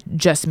wanted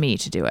just me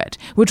to do it,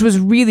 which was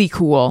really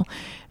cool.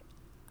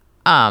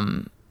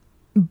 But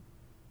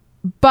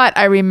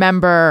I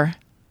remember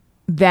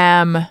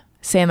them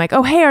saying like,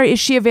 oh, hey, is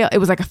she available? It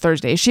was like a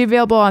Thursday. Is she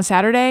available on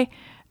Saturday?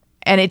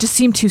 And it just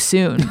seemed too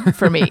soon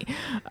for me.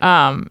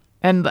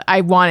 And I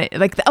wanted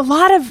like a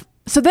lot of,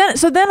 so then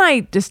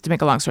I, just to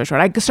make a long story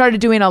short, I started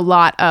doing a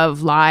lot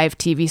of live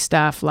TV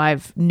stuff,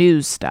 live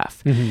news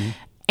stuff. Mm-hmm.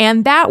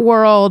 And that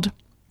world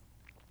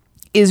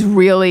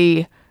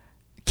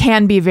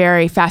can be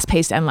very fast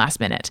paced and last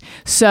minute.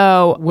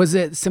 So was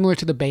it similar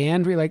to the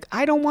band where you're like,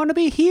 I don't want to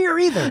be here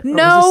either?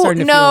 No,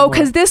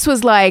 because this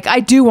was like, I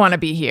do want to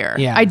be here.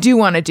 Yeah. I do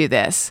want to do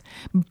this.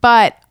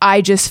 But I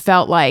just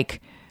felt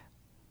like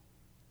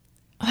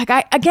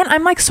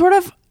I'm like sort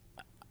of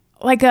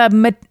like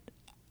I'm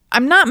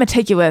not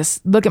meticulous.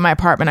 Look at my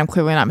apartment. I'm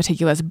clearly not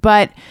meticulous,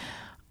 but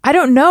I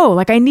don't know.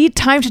 Like I need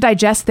time to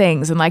digest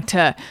things and like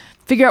to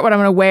figure out what I'm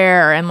going to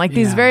wear. And like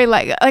these very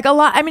like a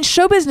lot. I mean,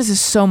 show business is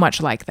so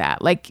much like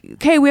that. Like,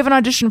 okay, we have an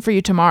audition for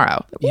you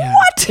tomorrow. Yeah.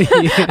 What?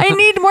 I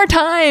need more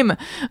time.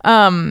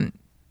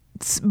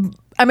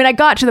 I mean, I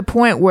got to the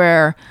point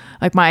where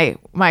like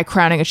my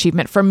crowning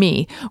achievement for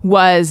me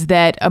was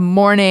that a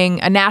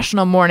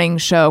national morning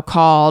show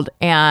called,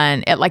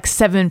 and at like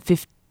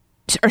 7:50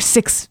 or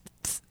 6,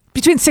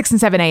 between 6 and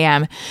 7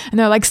 a.m. And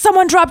they're like,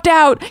 someone dropped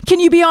out. Can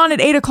you be on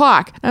at 8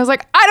 o'clock? And I was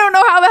like, I don't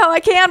know how the hell I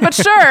can, but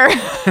sure.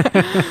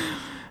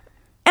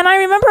 And I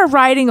remember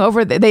riding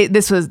over,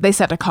 they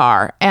set a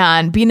car,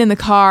 and being in the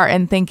car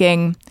and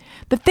thinking,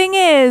 the thing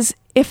is,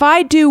 if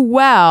I do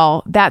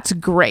well, that's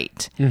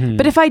great. Mm-hmm.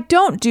 But if I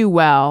don't do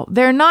well,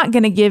 they're not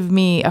going to give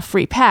me a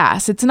free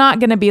pass. It's not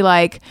going to be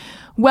like,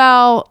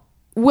 well,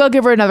 we'll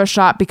give her another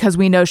shot because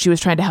we know she was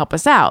trying to help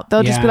us out.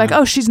 They'll just be like,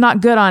 oh, she's not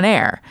good on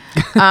air.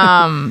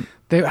 I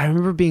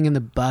remember being in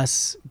the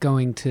bus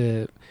going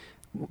to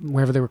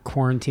wherever they were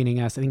quarantining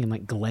us, I think in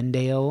like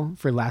Glendale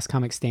for Last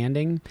Comic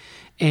Standing.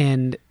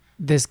 And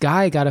this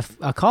guy got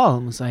a call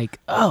and was like,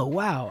 oh,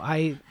 wow,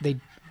 I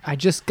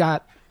just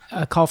got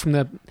a call from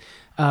the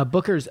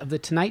bookers of the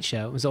Tonight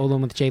Show. It was the old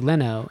one with Jay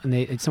Leno,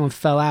 and someone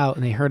fell out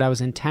and they heard I was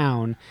in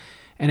town,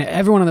 and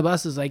everyone on the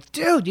bus was like,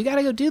 dude, you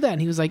gotta go do that.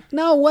 And he was like,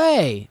 no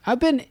way, I've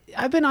been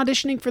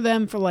auditioning for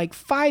them for like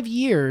 5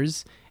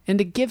 years, and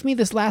to give me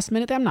this last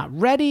minute, I'm not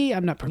ready,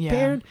 I'm not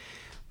prepared.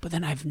 But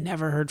then I've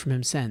never heard from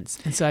him since,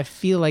 and so I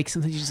feel like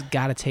sometimes you just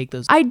gotta take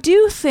those. I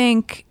do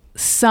think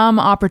some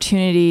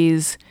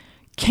opportunities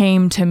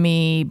came to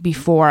me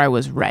before I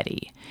was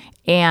ready,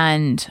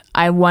 and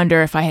I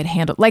wonder if I had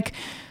handled, like,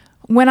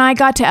 when I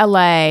got to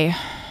LA,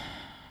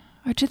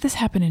 or did this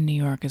happen in New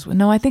York as well?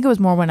 No, I think it was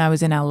more when I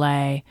was in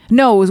LA.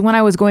 No, it was when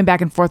I was going back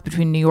and forth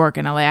between New York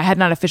and LA. I had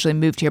not officially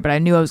moved here, but I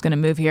knew I was going to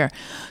move here.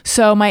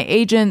 So my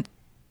agent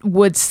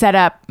would set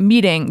up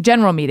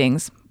general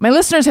meetings. My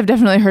listeners have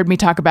definitely heard me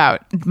talk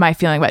about my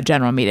feeling about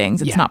general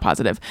meetings. It's not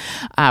positive.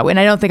 And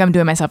I don't think I'm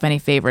doing myself any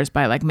favors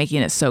by like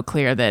making it so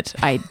clear that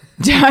I'm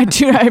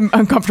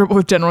uncomfortable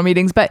with general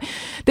meetings. But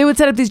they would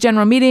set up these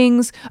general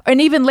meetings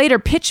and even later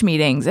pitch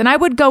meetings. And I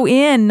would go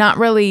in not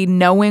really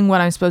knowing what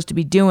I'm supposed to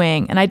be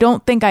doing. And I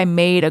don't think I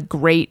made a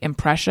great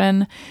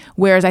impression.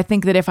 Whereas I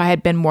think that if I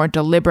had been more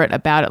deliberate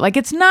about it, like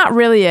it's not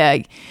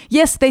really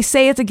yes, they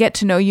say it's a get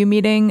to know you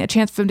meeting, a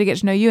chance for them to get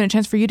to know you and a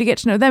chance for you to get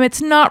to know them.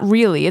 It's not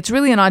really. It's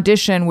really an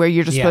audition where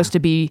you're just supposed to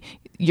be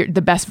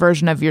the best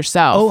version of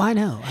yourself. Oh, I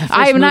know.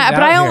 I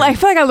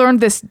feel like I learned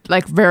this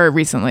like very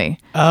recently.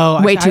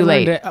 Oh, way too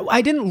late.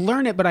 I didn't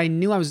learn it, but I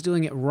knew I was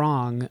doing it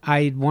wrong.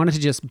 I wanted to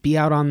just be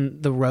out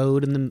on the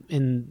road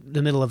in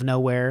the middle of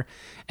nowhere,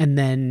 and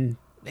then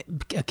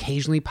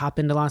occasionally pop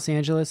into Los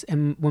Angeles.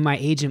 And when my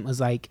agent was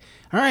like,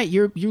 "All right,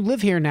 you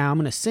live here now. I'm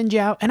going to send you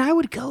out," and I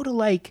would go to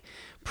like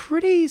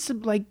pretty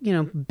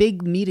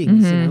big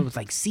meetings, with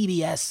like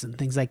CBS and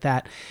things like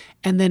that.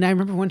 And then I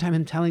remember one time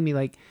him telling me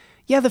like,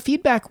 yeah, the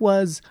feedback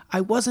was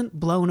I wasn't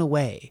blown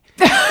away.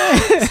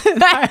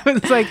 I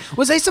was like,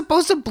 was I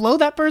supposed to blow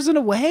that person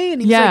away? And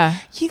he was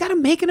like, you got to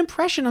make an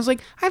impression. I was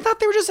like, I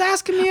thought they were just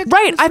asking me.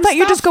 Right. I thought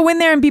you just go in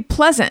there and be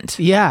pleasant.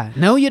 Yeah.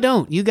 No, you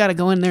don't. You got to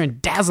go in there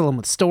and dazzle them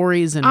with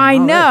stories. And I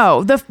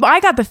know. I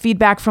got the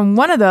feedback from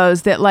one of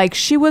those that like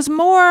she was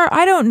more,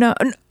 I don't know.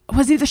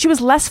 Was either she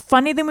was less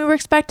funny than we were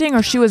expecting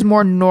or she was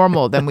more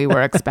normal than we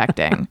were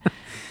expecting.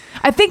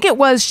 I think it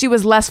was she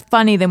was less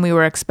funny than we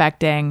were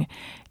expecting.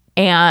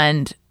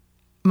 And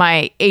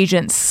my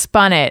agent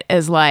spun it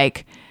as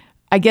like,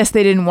 I guess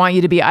they didn't want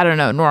you to be, I don't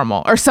know,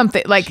 normal or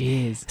something like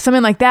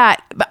something like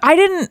that. But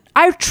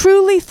I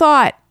truly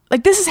thought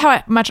like, this is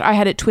how much I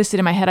had it twisted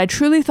in my head. I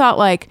truly thought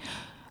like,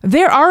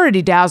 they're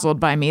already dazzled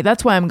by me.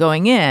 That's why I'm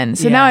going in.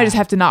 So now I just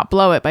have to not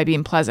blow it by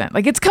being pleasant.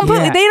 Like it's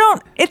completely,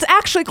 it's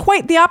actually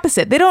quite the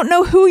opposite. They don't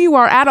know who you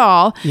are at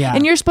all. Yeah.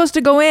 And you're supposed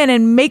to go in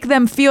and make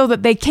them feel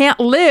that they can't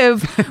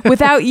live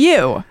without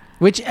you.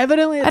 Which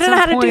evidently at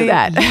some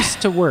point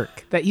used to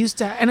work.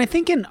 And I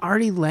think in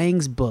Artie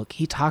Lang's book,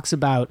 he talks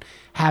about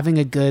having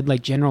a good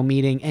like general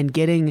meeting and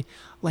getting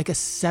like a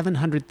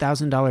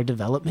 $700,000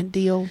 development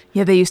deal.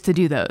 Yeah, they used to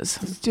do those.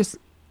 It's just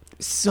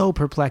so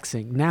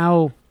perplexing.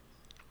 Now,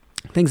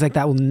 things like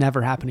that will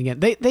never happen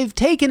again. They've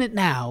taken it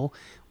now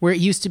where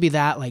it used to be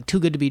that like too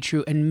good to be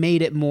true and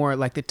made it more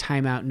like the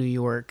Time Out New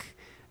York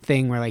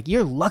thing where like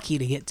you're lucky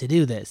to get to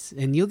do this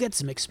and you'll get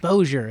some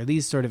exposure,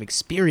 these sort of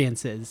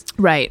experiences.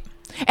 Right.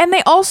 And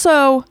they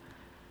also,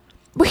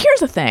 well, here's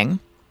the thing.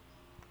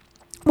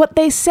 What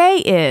they say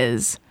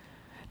is,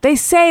 they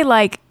say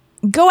like,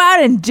 go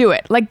out and do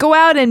it. Like go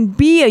out and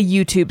be a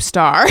YouTube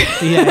star.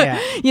 Yeah.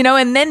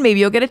 And then maybe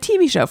you'll get a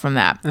TV show from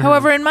that. Uh-huh.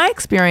 However, in my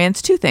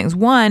experience, two things.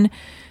 One,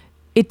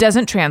 it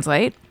doesn't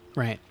translate.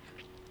 Right.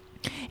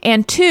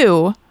 And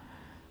two,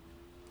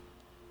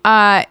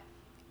 they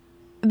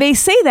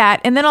say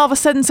that, and then all of a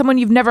sudden someone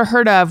you've never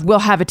heard of will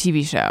have a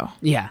TV show.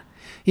 Yeah.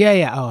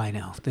 Oh, I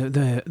know.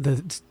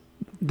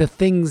 The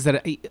things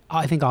that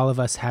I think all of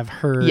us have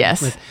heard.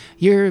 Yes. With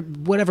your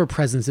whatever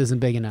presence isn't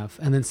big enough,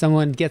 and then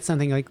someone gets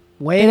something like,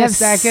 wait a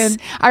second.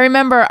 I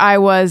remember I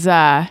was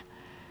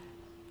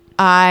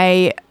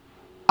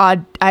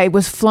I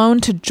was flown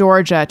to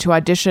Georgia to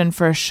audition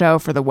for a show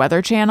for the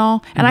Weather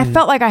Channel, and I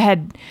felt like I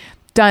had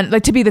done,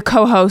 like, to be the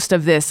co-host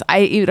of this.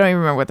 I don't even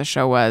remember what the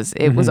show was.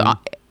 It was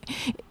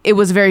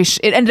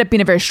it ended up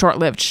being a very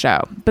short-lived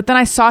show. But then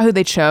I saw who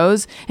they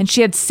chose, and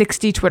she had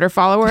 60 Twitter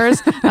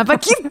followers. I'm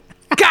like, you've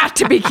got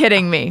to be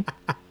kidding me.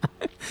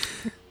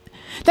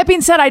 That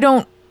being said,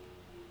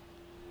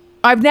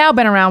 I've now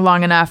been around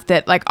long enough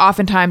that, like,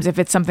 oftentimes if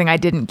it's something I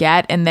didn't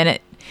get and then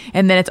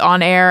it's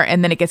on air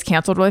and then it gets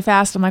canceled really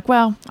fast, I'm like,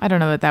 well, I don't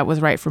know that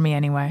was right for me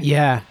anyway.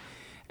 Yeah.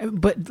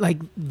 But like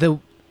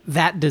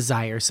that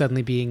desire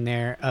suddenly being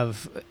there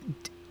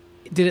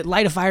did it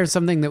light a fire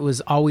something that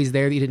was always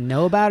there that you didn't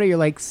know about, or you're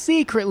like,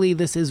 secretly,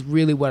 this is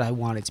really what I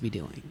wanted to be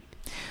doing?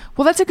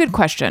 Well, that's a good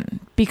question,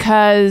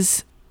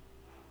 because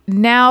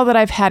now that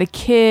I've had a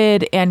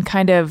kid and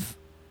kind of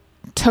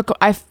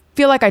I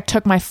feel like I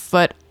took my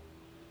foot.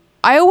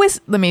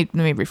 Let me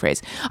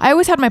rephrase. I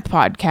always had my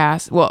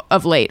podcast, well,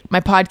 of late, my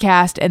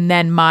podcast and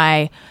then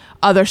my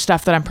other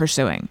stuff that I'm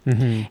pursuing.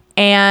 Mm-hmm.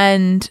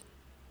 And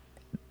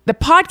the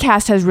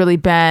podcast has really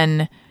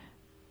been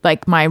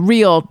like my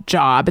real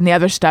job, and the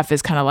other stuff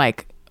is kind of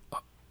like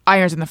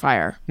irons in the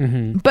fire.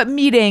 Mm-hmm. But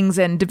meetings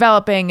and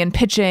developing and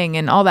pitching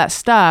and all that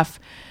stuff.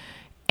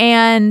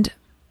 And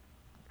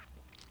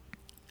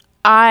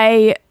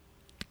I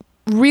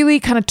really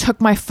kind of took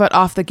my foot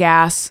off the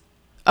gas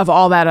of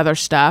all that other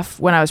stuff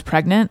when I was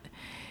pregnant,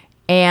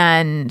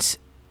 and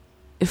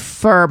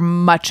for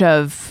much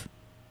of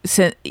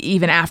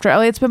even after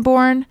Elliot's been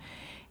born.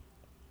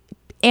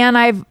 And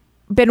I've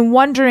been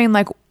wondering,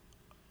 like,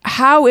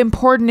 how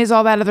important is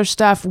all that other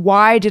stuff?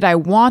 Why did I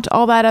want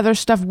all that other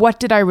stuff? What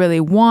did I really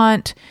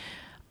want?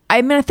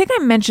 I mean, I think I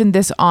mentioned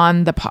this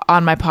on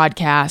my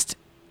podcast,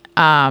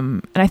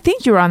 and I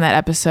think you were on that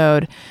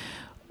episode,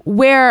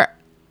 where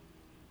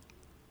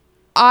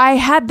I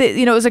had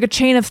it was like a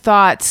chain of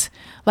thoughts,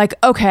 like,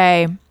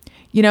 okay,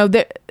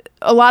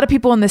 a lot of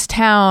people in this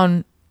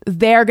town,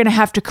 they're going to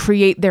have to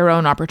create their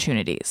own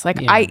opportunities.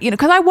 Like, yeah.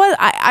 Because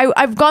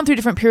I've gone through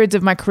different periods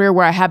of my career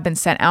where I have been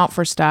sent out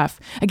for stuff.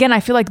 Again,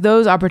 I feel like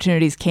those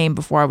opportunities came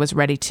before I was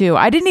ready too.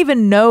 I didn't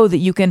even know that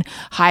you can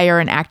hire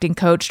an acting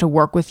coach to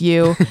work with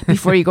you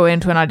before you go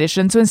into an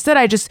audition. So instead,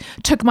 I just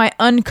took my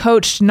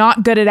uncoached,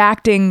 not good at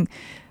acting,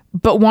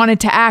 but wanted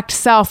to act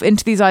self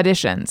into these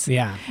auditions.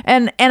 Yeah.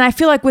 And I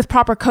feel like with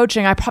proper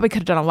coaching, I probably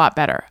could have done a lot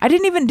better.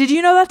 Did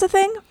you know that's a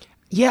thing?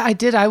 Yeah, I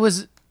did. I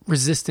was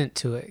resistant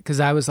to it because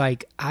I was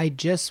like, I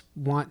just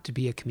want to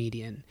be a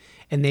comedian.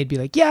 And they'd be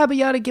like, yeah, but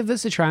you ought to give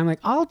this a try. I'm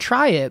like, I'll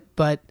try it,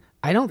 but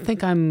I don't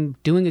think I'm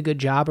doing a good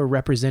job or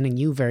representing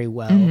you very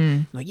well.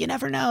 Mm-hmm. Like, you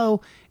never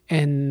know.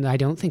 And I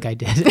don't think I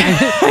did.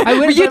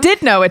 You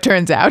did know, it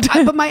turns out.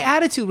 But my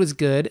attitude was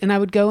good. And I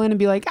would go in and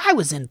be like, I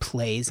was in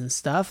plays and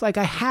stuff. Like,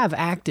 I have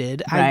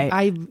acted.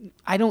 Right.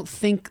 I don't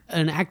think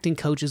an acting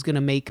coach is going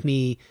to make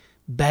me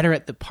better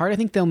at the part. I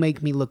think they'll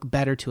make me look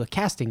better to a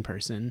casting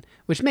person,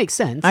 which makes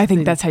sense. I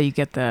think that's how you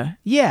get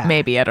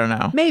maybe, I don't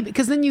know. Maybe,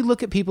 because then you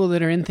look at people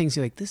that are in things,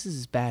 you're like, this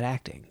is bad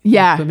acting.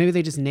 Yeah. But maybe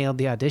they just nailed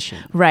the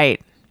audition. Right.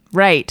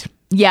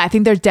 Yeah, I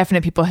think there's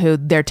definite people who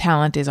their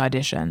talent is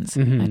auditions.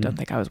 Mm-hmm. I don't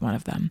think I was one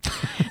of them.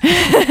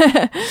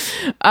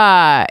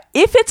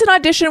 If it's an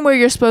audition where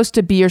you're supposed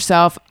to be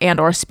yourself and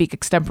or speak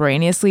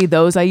extemporaneously,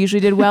 those I usually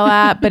did well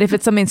at. But if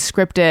it's something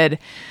scripted,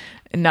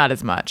 not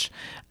as much.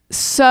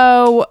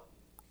 So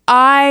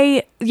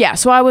I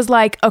was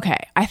like, okay,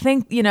 I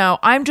think,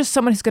 I'm just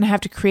someone who's going to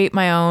have to create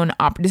my own,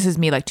 this is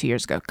me like 2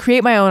 years ago,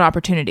 create my own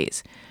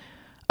opportunities.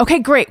 Okay,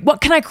 great.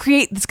 What can I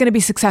create that's going to be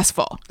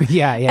successful?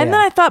 Yeah. And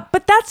then I thought,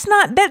 but that's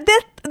not,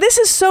 this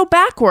is so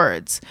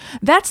backwards.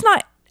 That's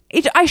not,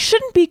 I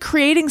shouldn't be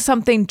creating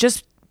something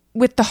just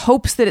with the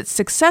hopes that it's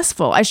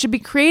successful. I should be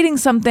creating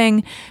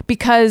something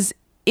because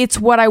it's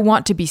what I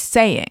want to be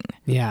saying.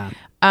 Yeah.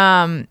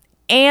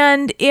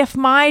 And if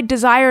my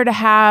desire to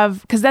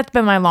have, because that's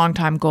been my long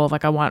time goal,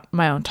 like I want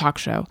my own talk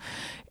show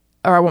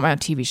or I want my own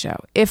TV show.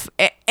 It's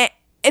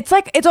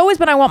always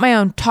been, I want my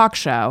own talk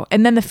show.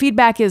 And then the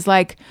feedback is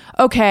like,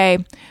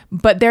 okay,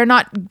 but they are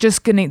not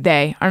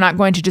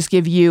going to just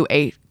give you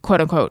a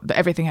quote unquote,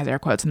 everything has air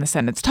quotes in the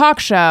sentence, talk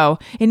show.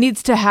 It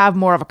needs to have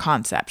more of a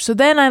concept. So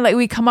then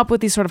we come up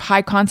with these sort of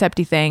high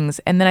concept-y things.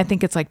 And then I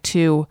think it's like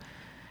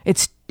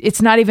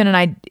it's not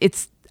even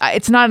it's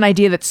not an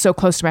idea that's so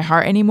close to my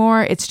heart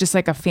anymore. It's just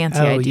like a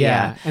fancy idea.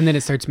 Yeah. And then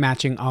it starts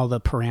matching all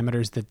the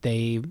parameters that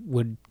they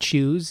would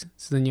choose.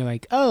 So then you're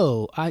like,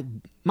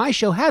 my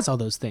show has all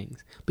those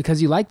things.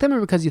 Because you like them or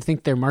because you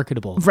think they're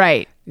marketable?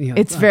 Right.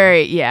 It's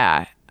very,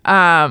 yeah.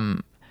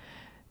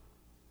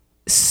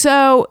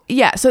 So,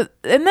 and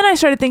then I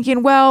started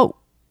thinking, well,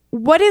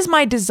 what is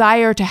my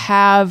desire to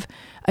have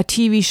a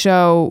TV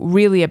show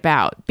really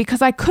about?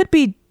 Because I could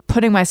be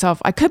doing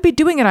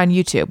it on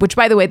YouTube, which,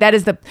 by the way, that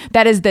is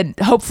the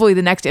hopefully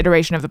the next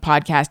iteration of the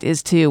podcast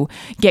is to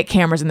get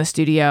cameras in the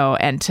studio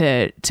and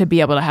to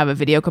be able to have a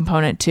video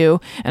component too.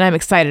 And I'm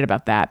excited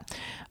about that.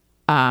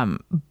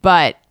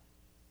 But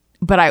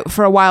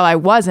for a while I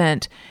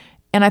wasn't,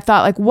 and I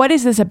thought, like, what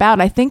is this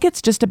about? I think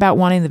it's just about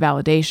wanting the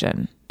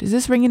validation. Is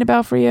this ringing a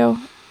bell for you?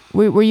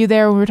 Were you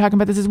there when we were talking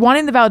about this? It's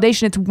wanting the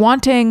validation. It's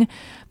wanting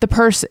the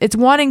person. It's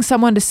wanting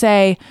someone to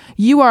say,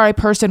 "You are a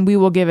person we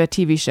will give a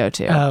TV show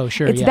to." Oh,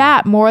 sure. It's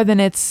that more than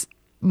it's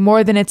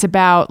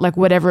about like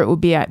whatever it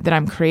would be that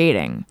I'm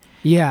creating.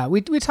 Yeah,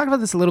 we talked about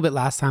this a little bit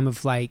last time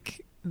of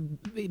like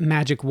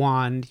magic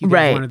wand, you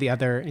get one or the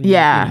other, and you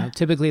know,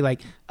 typically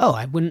like, oh,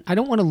 I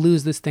don't want to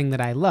lose this thing that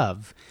I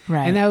love,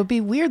 right? And that would be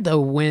weird though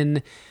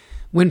when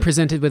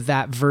presented with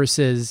that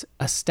versus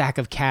a stack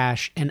of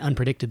cash and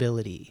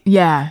unpredictability.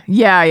 Yeah.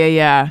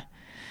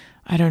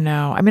 I don't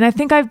know. I mean, I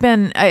think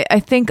I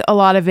think a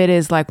lot of it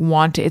is like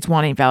it's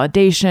wanting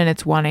validation,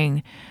 it's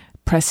wanting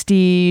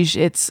prestige,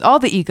 it's all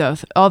the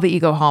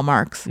ego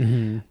hallmarks.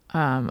 Mm-hmm.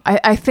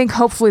 I think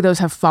hopefully those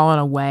have fallen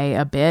away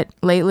a bit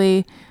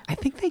lately. I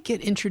think they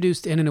get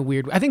introduced in a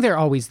weird way. I think they're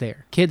always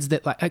there. Kids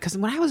that like, because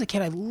when I was a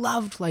kid, I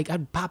loved like,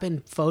 I'd pop in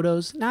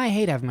photos. Now I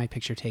hate having my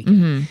picture taken.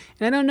 Mm-hmm.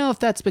 And I don't know if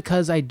that's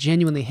because I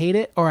genuinely hate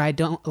it or I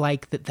don't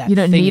like that you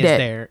don't thing need is it.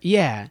 there.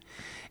 Yeah.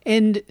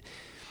 And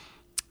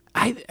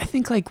I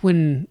think like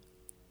when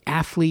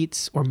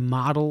athletes or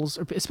models,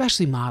 or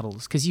especially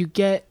models, because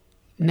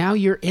now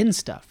you're in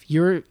stuff.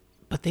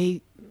 But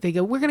they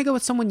go, we're going to go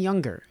with someone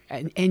younger.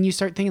 And you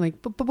start thinking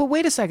like, but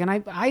wait a second.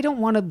 I don't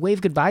want to wave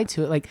goodbye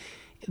to it. Like,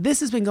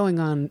 this has been going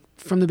on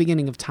from the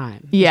beginning of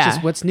time. Yeah. It's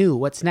just what's new,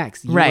 what's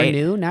next. You right. were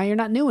new, now you're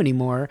not new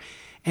anymore.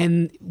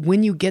 And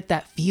when you get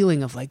that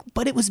feeling of like,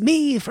 but it was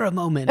me for a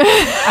moment,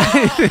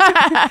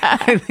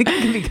 I think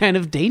it can be kind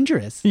of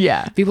dangerous.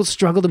 Yeah. People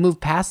struggle to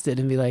move past it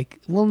and be like,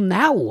 well,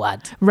 now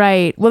what?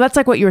 Right. Well, that's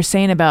like what you were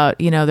saying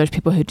about, you know, there's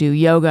people who do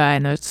yoga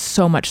and there's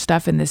so much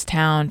stuff in this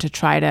town to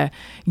try to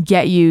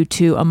get you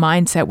to a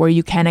mindset where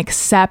you can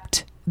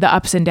accept the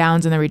ups and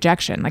downs and the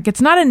rejection. Like, it's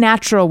not a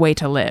natural way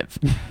to live.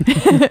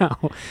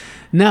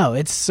 No,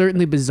 it's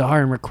certainly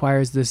bizarre and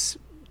requires this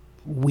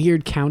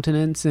weird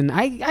countenance. And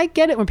I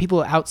get it when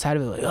people outside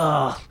of it like,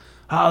 oh,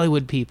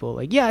 Hollywood people.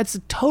 Like, yeah, it's a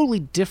totally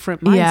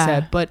different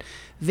mindset, but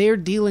they're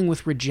dealing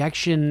with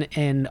rejection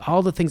and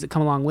all the things that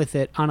come along with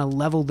it on a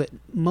level that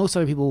most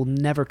other people will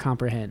never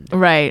comprehend.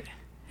 Right.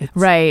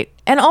 Right.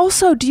 And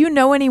also, do you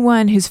know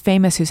anyone who's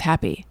famous who's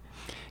happy?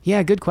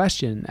 Yeah, good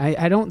question.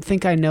 I don't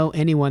think I know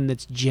anyone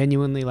that's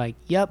genuinely like,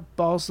 yep,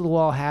 balls to the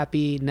wall,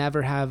 happy,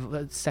 never have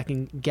a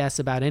second guess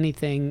about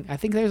anything. I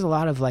think there's a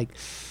lot of like,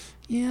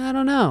 yeah, I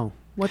don't know.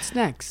 What's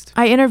next?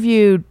 I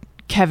interviewed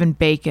Kevin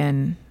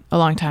Bacon a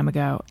long time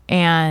ago,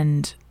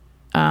 and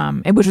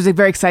which was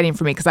very exciting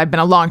for me because I've been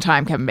a long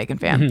time Kevin Bacon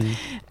fan.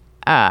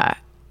 Mm-hmm.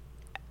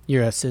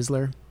 You're a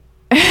sizzler?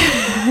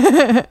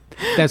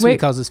 That's what he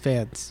calls his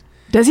fans.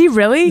 Does he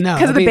really? No.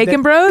 Because of the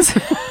Bacon Bros?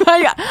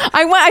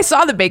 I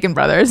saw the Bacon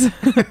Brothers.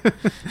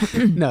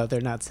 No,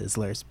 they're not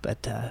sizzlers,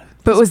 but...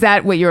 But was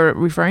that what you're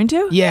referring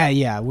to?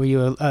 Yeah. Were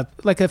you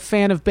like a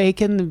fan of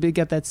bacon? You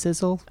got that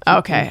sizzle?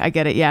 Okay, I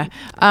get it, yeah.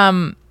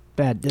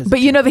 Bad. But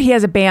you know that he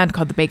has a band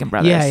called the Bacon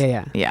Brothers.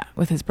 Yeah. Yeah,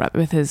 with his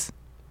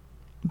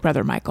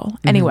brother Michael.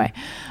 Mm-hmm. Anyway,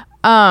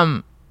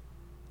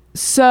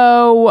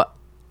 so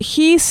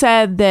he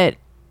said that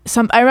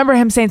I remember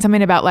him saying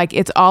something about like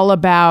it's all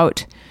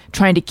about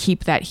trying to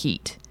keep that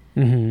heat.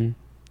 Mm-hmm.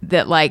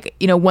 That like,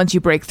 you know, once you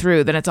break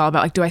through, then it's all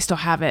about like, do I still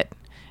have it?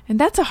 And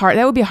that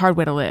would be a hard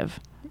way to live.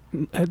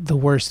 The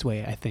worst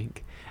way, I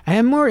think. I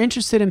am more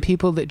interested in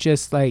people that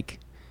just like,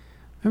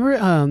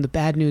 remember the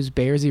Bad News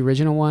Bears, the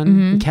original one,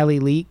 mm-hmm. Kelly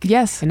Leak?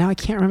 Yes. And now I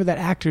can't remember that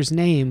actor's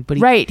name, but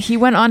he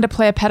went on to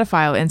play a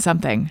pedophile in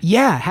something.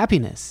 Yeah,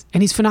 Happiness.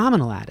 And he's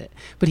phenomenal at it.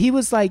 But he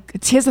was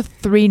like... He has a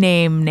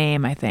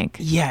 3-name, I think.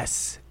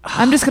 Yes.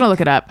 I'm just going to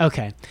look it up.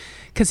 Okay.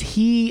 Because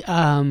he...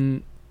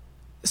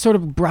 sort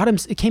of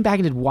came back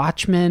and did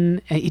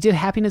Watchmen. He did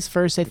Happiness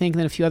first, I think, and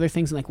then a few other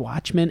things like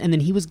Watchmen, and then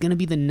he was going to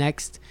be the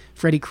next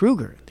Freddy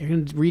Krueger. They're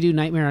going to redo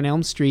Nightmare on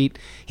Elm Street.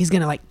 He's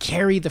going to like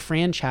carry the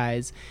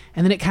franchise,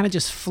 and then it kind of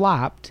just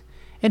flopped.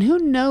 And who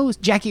knows?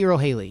 Jackie Earle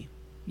Haley.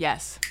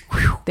 Yes.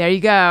 Whew. There you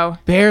go.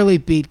 Barely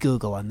beat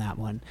Google on that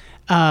one.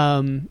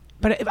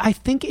 But I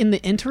think in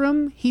the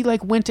interim, he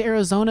like went to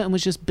Arizona and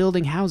was just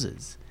building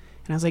houses.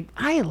 And I was like,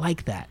 I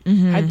like that.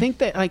 Mm-hmm. I think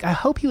that, like, I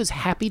hope he was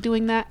happy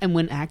doing that. And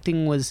when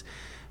acting was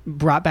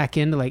brought back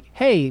into, like,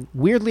 hey,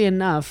 weirdly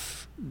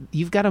enough,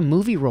 you've got a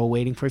movie role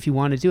waiting for if you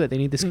want to do it. They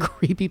need this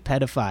creepy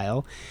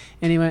pedophile.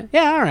 And he went,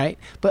 yeah, all right.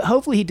 But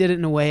hopefully he did it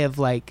in a way of,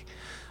 like,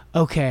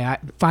 okay,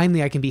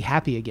 finally I can be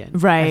happy again.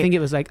 Right. I think it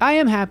was like, I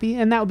am happy,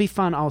 and that would be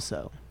fun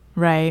also.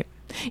 Right.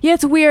 Yeah,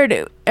 it's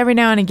weird. Every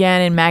now and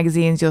again in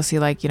magazines, you'll see,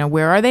 like, you know,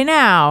 where are they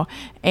now?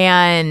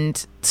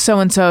 And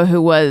so-and-so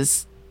who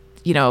was...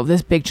 you know,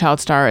 this big child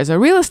star is a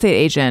real estate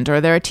agent, or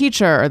they're a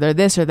teacher, or they're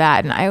this or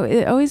that. And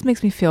it always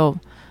makes me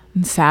feel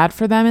sad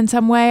for them in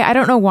some way. I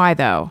don't know why,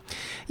 though.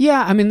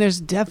 Yeah, I mean,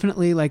 there's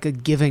definitely like a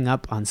giving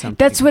up on something.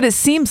 That's what it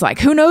seems like.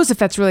 Who knows if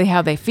that's really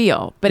how they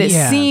feel? But it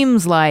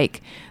seems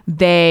like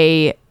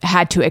they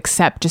had to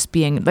accept just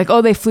being like,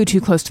 oh, they flew too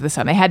close to the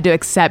sun. They had to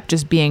accept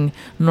just being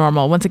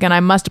normal. Once again, I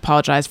must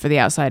apologize for the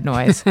outside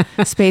noise.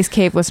 Space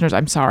Cave listeners,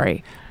 I'm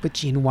sorry. But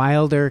Gene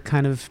Wilder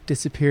kind of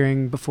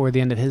disappearing before the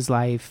end of his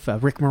life,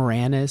 Rick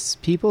Moranis,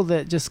 people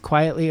that just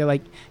quietly are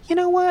like, you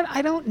know what?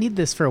 I don't need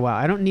this for a while.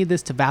 I don't need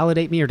this to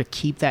validate me or to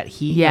keep that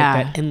heat,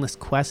 like that endless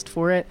quest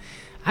for it.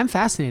 I'm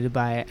fascinated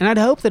by it. And I'd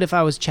hope that if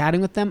I was chatting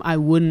with them, I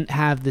wouldn't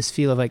have this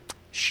feel of like,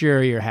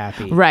 sure, you're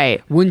happy.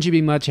 Right. Wouldn't you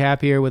be much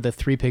happier with a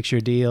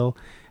 3-picture deal?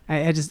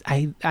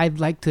 I'd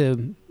like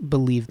to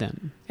believe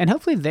them, and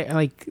hopefully they're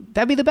like,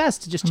 that'd be the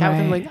best to just chat with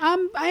them like,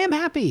 I am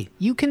happy.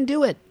 You can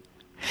do it.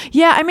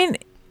 Yeah, I mean,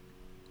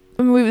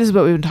 this is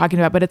what we've been talking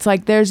about, but it's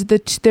like there's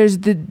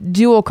the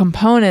dual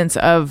components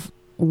of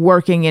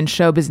working in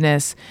show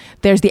business.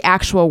 There's the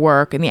actual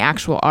work and the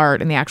actual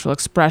art and the actual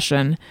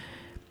expression,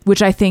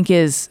 which I think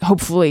is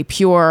hopefully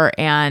pure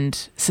and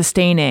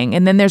sustaining.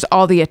 And then there's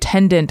all the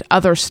attendant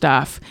other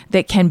stuff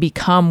that can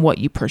become what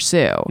you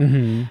pursue.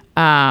 Mm-hmm.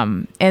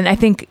 And I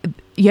think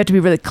you have to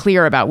be really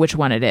clear about which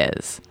one it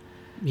is.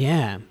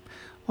 Yeah.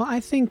 Well,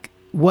 I think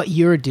what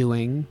you're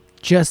doing,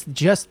 just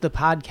the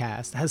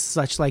podcast, has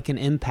such like an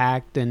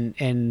impact, and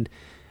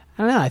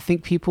I don't know. I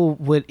think people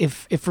would,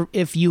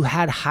 if you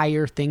had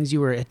higher things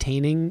you were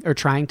attaining or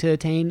trying to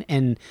attain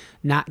and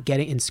not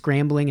getting, and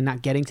scrambling and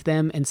not getting to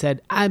them, and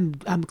said, I'm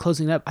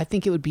closing it up, I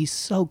think it would be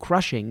so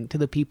crushing to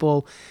the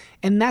people.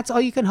 And that's all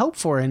you can hope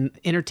for in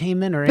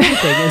entertainment or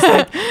anything. Is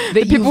like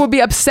that people would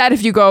be upset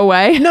if you go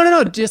away.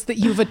 No. Just that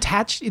you've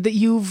attached, that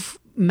you've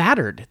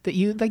mattered, that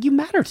you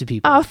matter to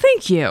people. Oh,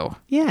 thank you.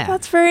 Yeah.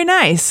 That's very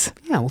nice.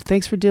 Yeah. Well,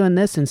 thanks for doing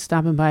this and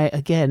stopping by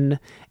again.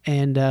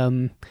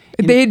 And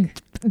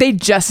they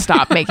just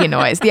stopped making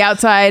noise. The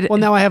outside. Well,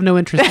 now I have no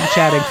interest in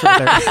chatting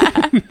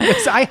further.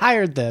 So I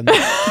hired them.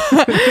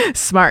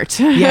 Smart.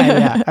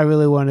 Yeah. I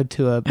really wanted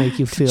to make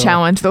you feel.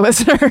 Challenge the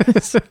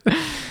listeners.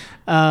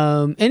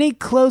 Any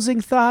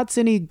closing thoughts?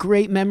 Any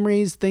great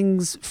memories?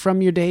 Things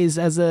from your days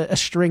as a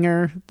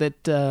stringer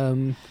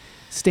that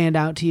stand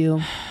out to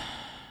you?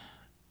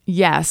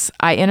 Yes,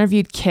 I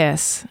interviewed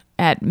Kiss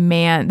at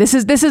Man. This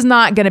is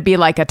not going to be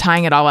like a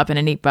tying it all up in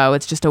a neat bow.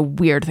 It's just a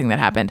weird thing that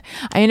happened.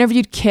 I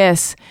interviewed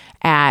Kiss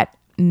at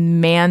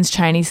Man's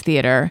Chinese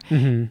Theater,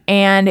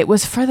 and it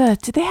was for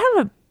did they have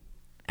an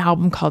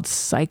album called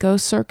Psycho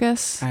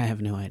Circus? I have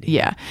no idea.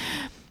 Yeah.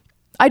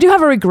 I do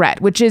have a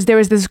regret, which is there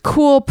was this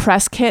cool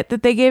press kit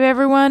that they gave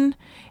everyone,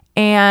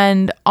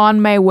 and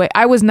on my way,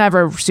 I was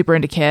never super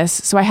into Kiss,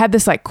 so I had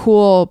this like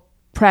cool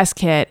press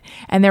kit,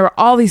 and there were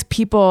all these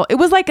people. It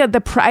was like I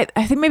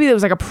think maybe it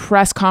was like a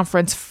press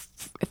conference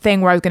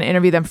thing where I was going to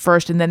interview them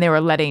first, and then they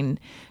were letting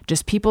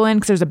just people in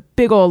because there's a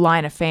big old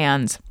line of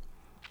fans.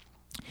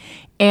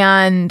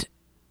 And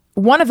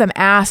one of them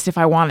asked if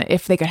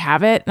they could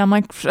have it, and I'm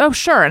like, oh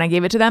sure, and I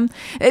gave it to them.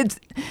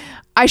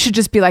 I should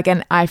just be like,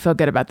 and I feel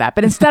good about that.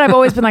 But instead, I've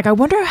always been like, I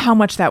wonder how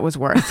much that was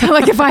worth.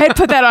 Like if I had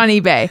put that on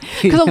eBay,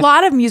 because a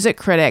lot of music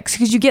critics,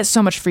 because you get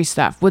so much free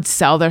stuff, would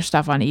sell their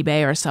stuff on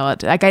eBay or sell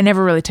it. Like I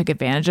never really took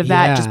advantage of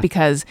that, just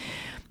because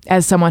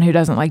as someone who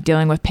doesn't like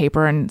dealing with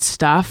paper and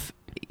stuff,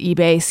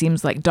 eBay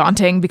seems like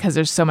daunting because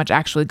there's so much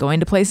actually going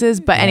to places.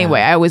 But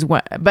anyway,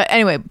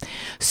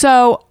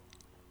 so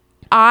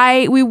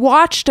we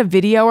watched a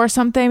video or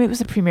something. It was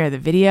the premiere of the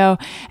video.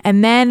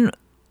 And then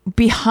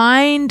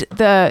behind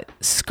the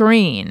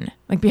screen,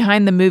 like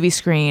behind the movie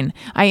screen,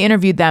 I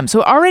interviewed them.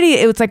 So already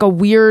it was like a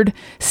weird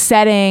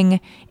setting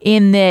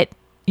in that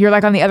you're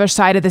like on the other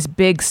side of this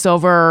big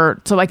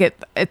silver. So like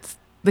it's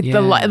like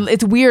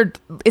it's weird.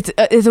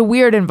 It's a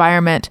weird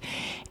environment.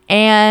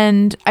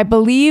 And I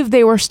believe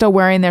they were still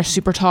wearing their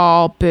super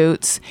tall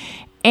boots.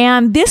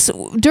 And this,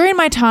 during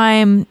my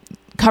time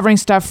covering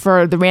stuff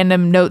for the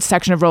random notes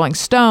section of Rolling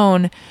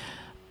Stone,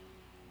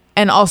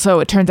 and also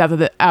it turns out that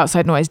the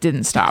outside noise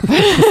didn't stop.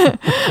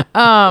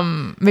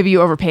 Maybe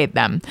you overpaid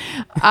them.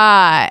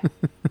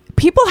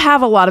 People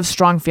have a lot of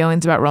strong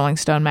feelings about Rolling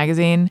Stone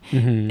magazine.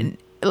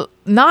 Mm-hmm.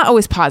 Not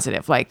always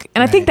positive. I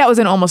think that was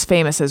in Almost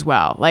Famous as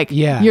well.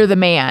 You're the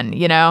man,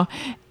 you know?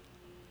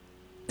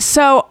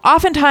 So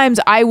oftentimes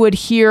I would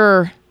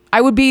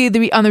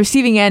be on the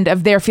receiving end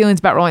of their feelings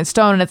about Rolling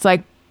Stone, and it's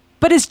like,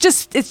 but it's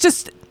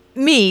just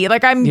me.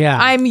 Like I'm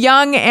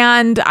young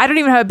and I don't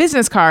even have a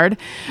business card.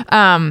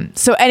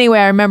 So anyway,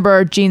 I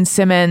remember Gene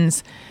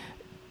Simmons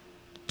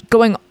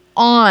going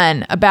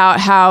on about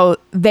how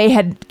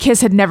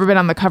Kiss had never been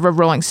on the cover of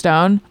Rolling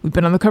Stone. We've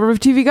been on the cover of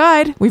TV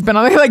Guide. We've been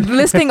on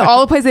listing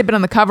all the places they've been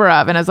on the cover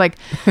of. And I was like,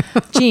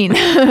 Gene,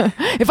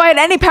 if I had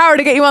any power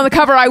to get you on the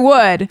cover, I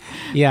would.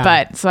 Yeah.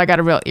 But so I got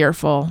a real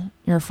earful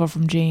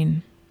from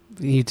Gene.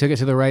 You took it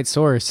to the right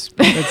source.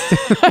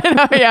 I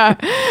know,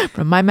 yeah.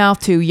 From my mouth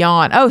to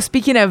Jan. Oh,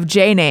 speaking of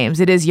J names,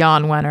 it is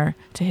Jan Wenner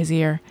to his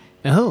ear.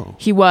 Oh.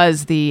 He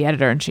was the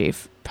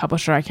editor-in-chief,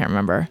 publisher, I can't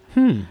remember.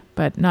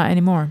 But not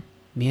anymore.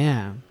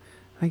 Yeah.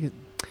 I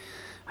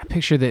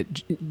picture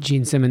that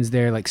Gene Simmons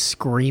there, like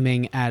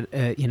screaming at,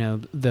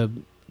 the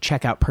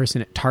checkoght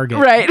person at Target.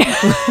 Right.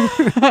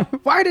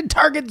 Why did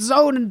Target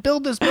zone and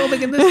build this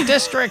building in this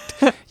district?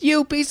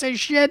 You piece of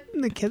shit.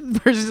 And the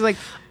person's like,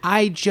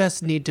 I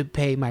just need to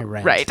pay my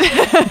rent. Right.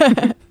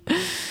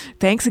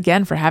 Thanks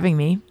again for having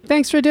me.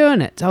 Thanks for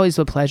doing it. It's always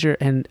a pleasure.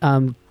 And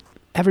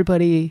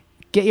everybody,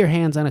 get your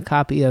hands on a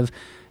copy of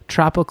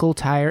Tropical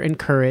Tire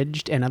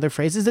Encouraged and Other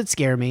Phrases That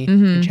Scare Me.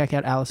 And check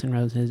out Alison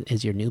Rosen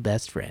is your new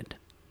best friend.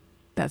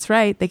 That's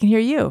right. They can hear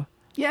you.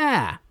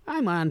 Yeah,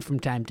 I'm on from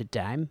time to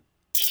time.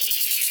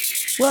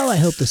 Well, I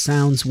hope the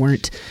sounds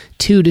weren't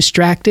too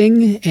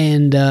distracting.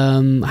 And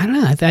I don't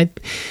know.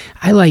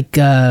 I like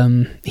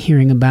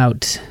hearing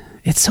about...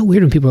 It's so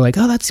weird when people are like,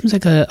 oh, that seems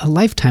like a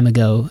lifetime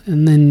ago.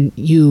 And then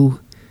you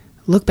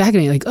look back at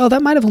it like, oh,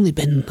 that might have only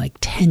been like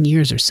 10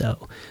 years or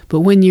so. But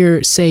when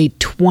you're, say,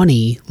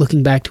 20,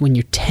 looking back to when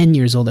you're 10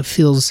 years old,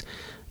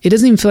 it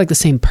doesn't even feel like the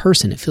same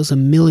person. It feels a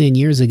million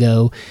years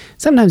ago.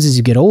 Sometimes as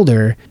you get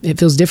older, it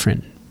feels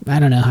different. I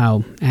don't know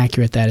how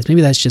accurate that is.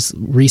 Maybe that's just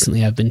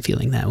recently I've been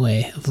feeling that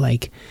way of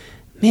like,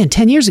 man,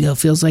 10 years ago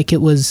feels like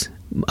it was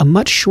a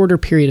much shorter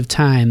period of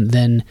time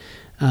than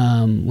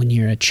when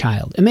you're a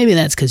child. And maybe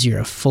that's because you're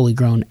a fully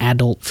grown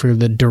adult for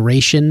the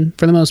duration,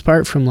 for the most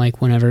part, from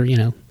like whenever,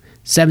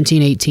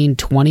 17, 18,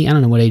 20. I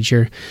don't know what age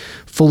you're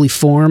fully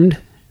formed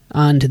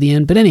on to the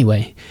end. But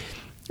anyway,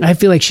 I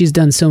feel like she's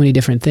done so many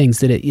different things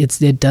that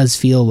it does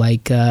feel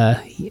like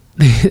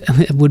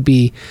it would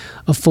be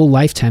a full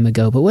lifetime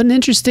ago. But what an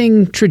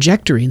interesting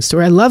trajectory and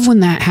story. I love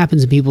when that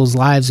happens in people's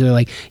lives. They're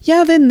like,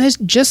 yeah, then this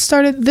just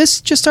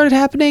started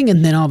happening.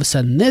 And then all of a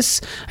sudden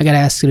I got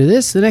asked to do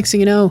this. The next thing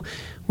you know,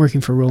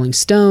 working for Rolling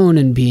Stone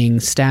and being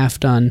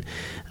staffed on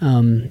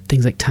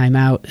things like Time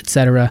Out,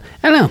 etc.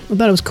 I don't know. I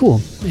thought it was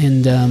cool.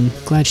 And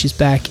glad she's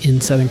back in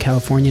Southern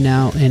California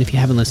now. And if you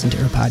haven't listened to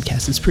her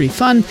podcast, it's pretty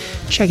fun.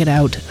 Check it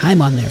out.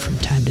 I'm on there from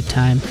time to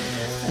time.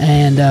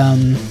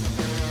 And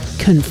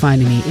couldn't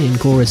find any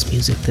Angorous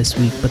music this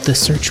week, but the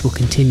search will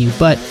continue.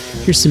 But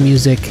here's some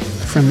music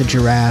from the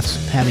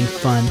Giraffes, having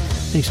fun.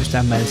 Thanks for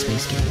stopping by the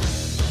Space Game.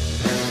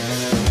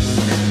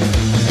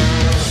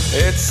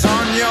 It's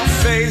on your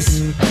face,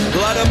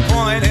 blood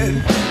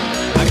appointed.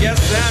 I guess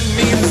that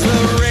means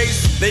the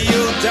race that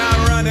you'll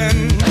die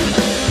running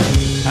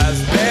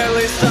has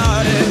barely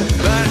started.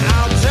 But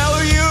I'll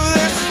tell you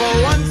this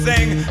for one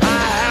thing,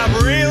 I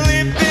have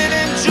really been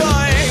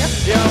enjoying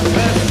your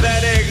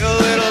pathetic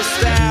little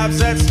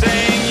stabs at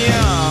staying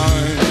young.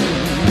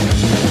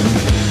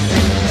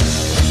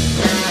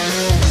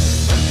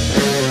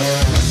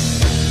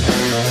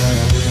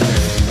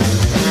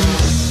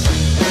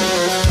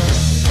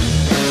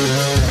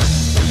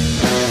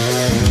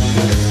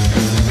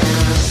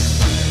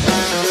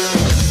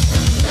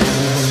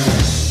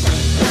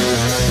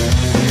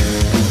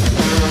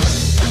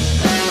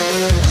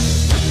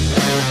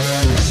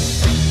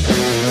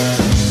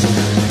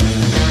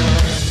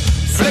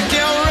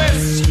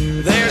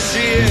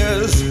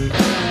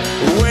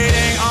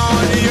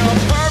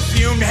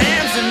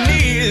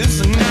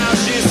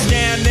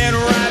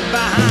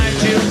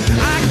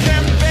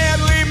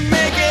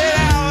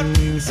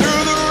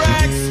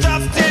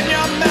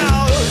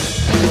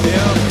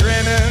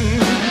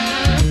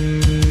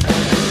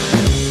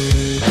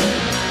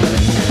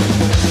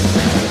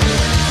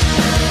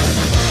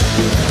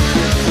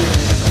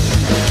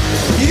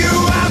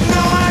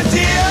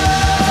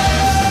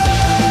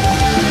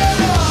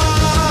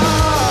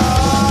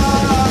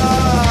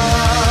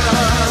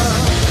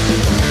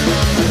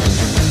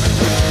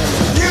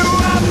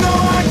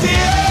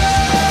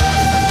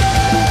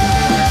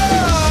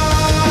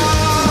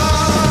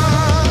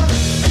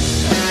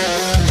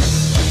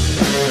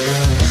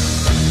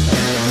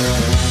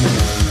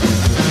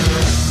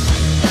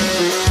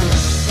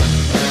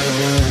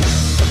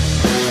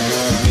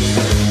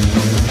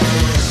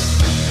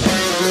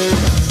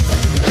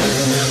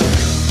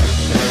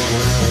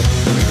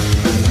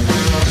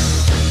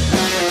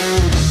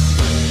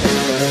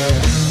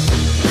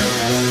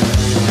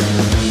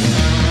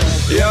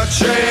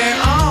 Trading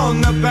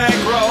on the bank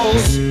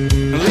rolls,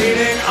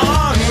 leading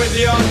on with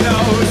your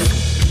nose,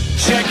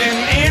 checking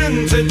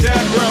into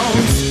dead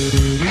rooms,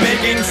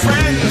 making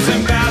friends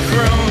in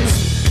bathrooms,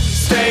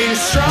 staying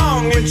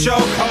strong in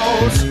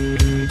chokeholds,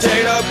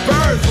 date of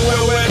birth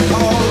will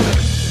withhold,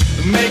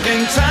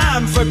 making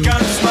time for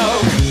guns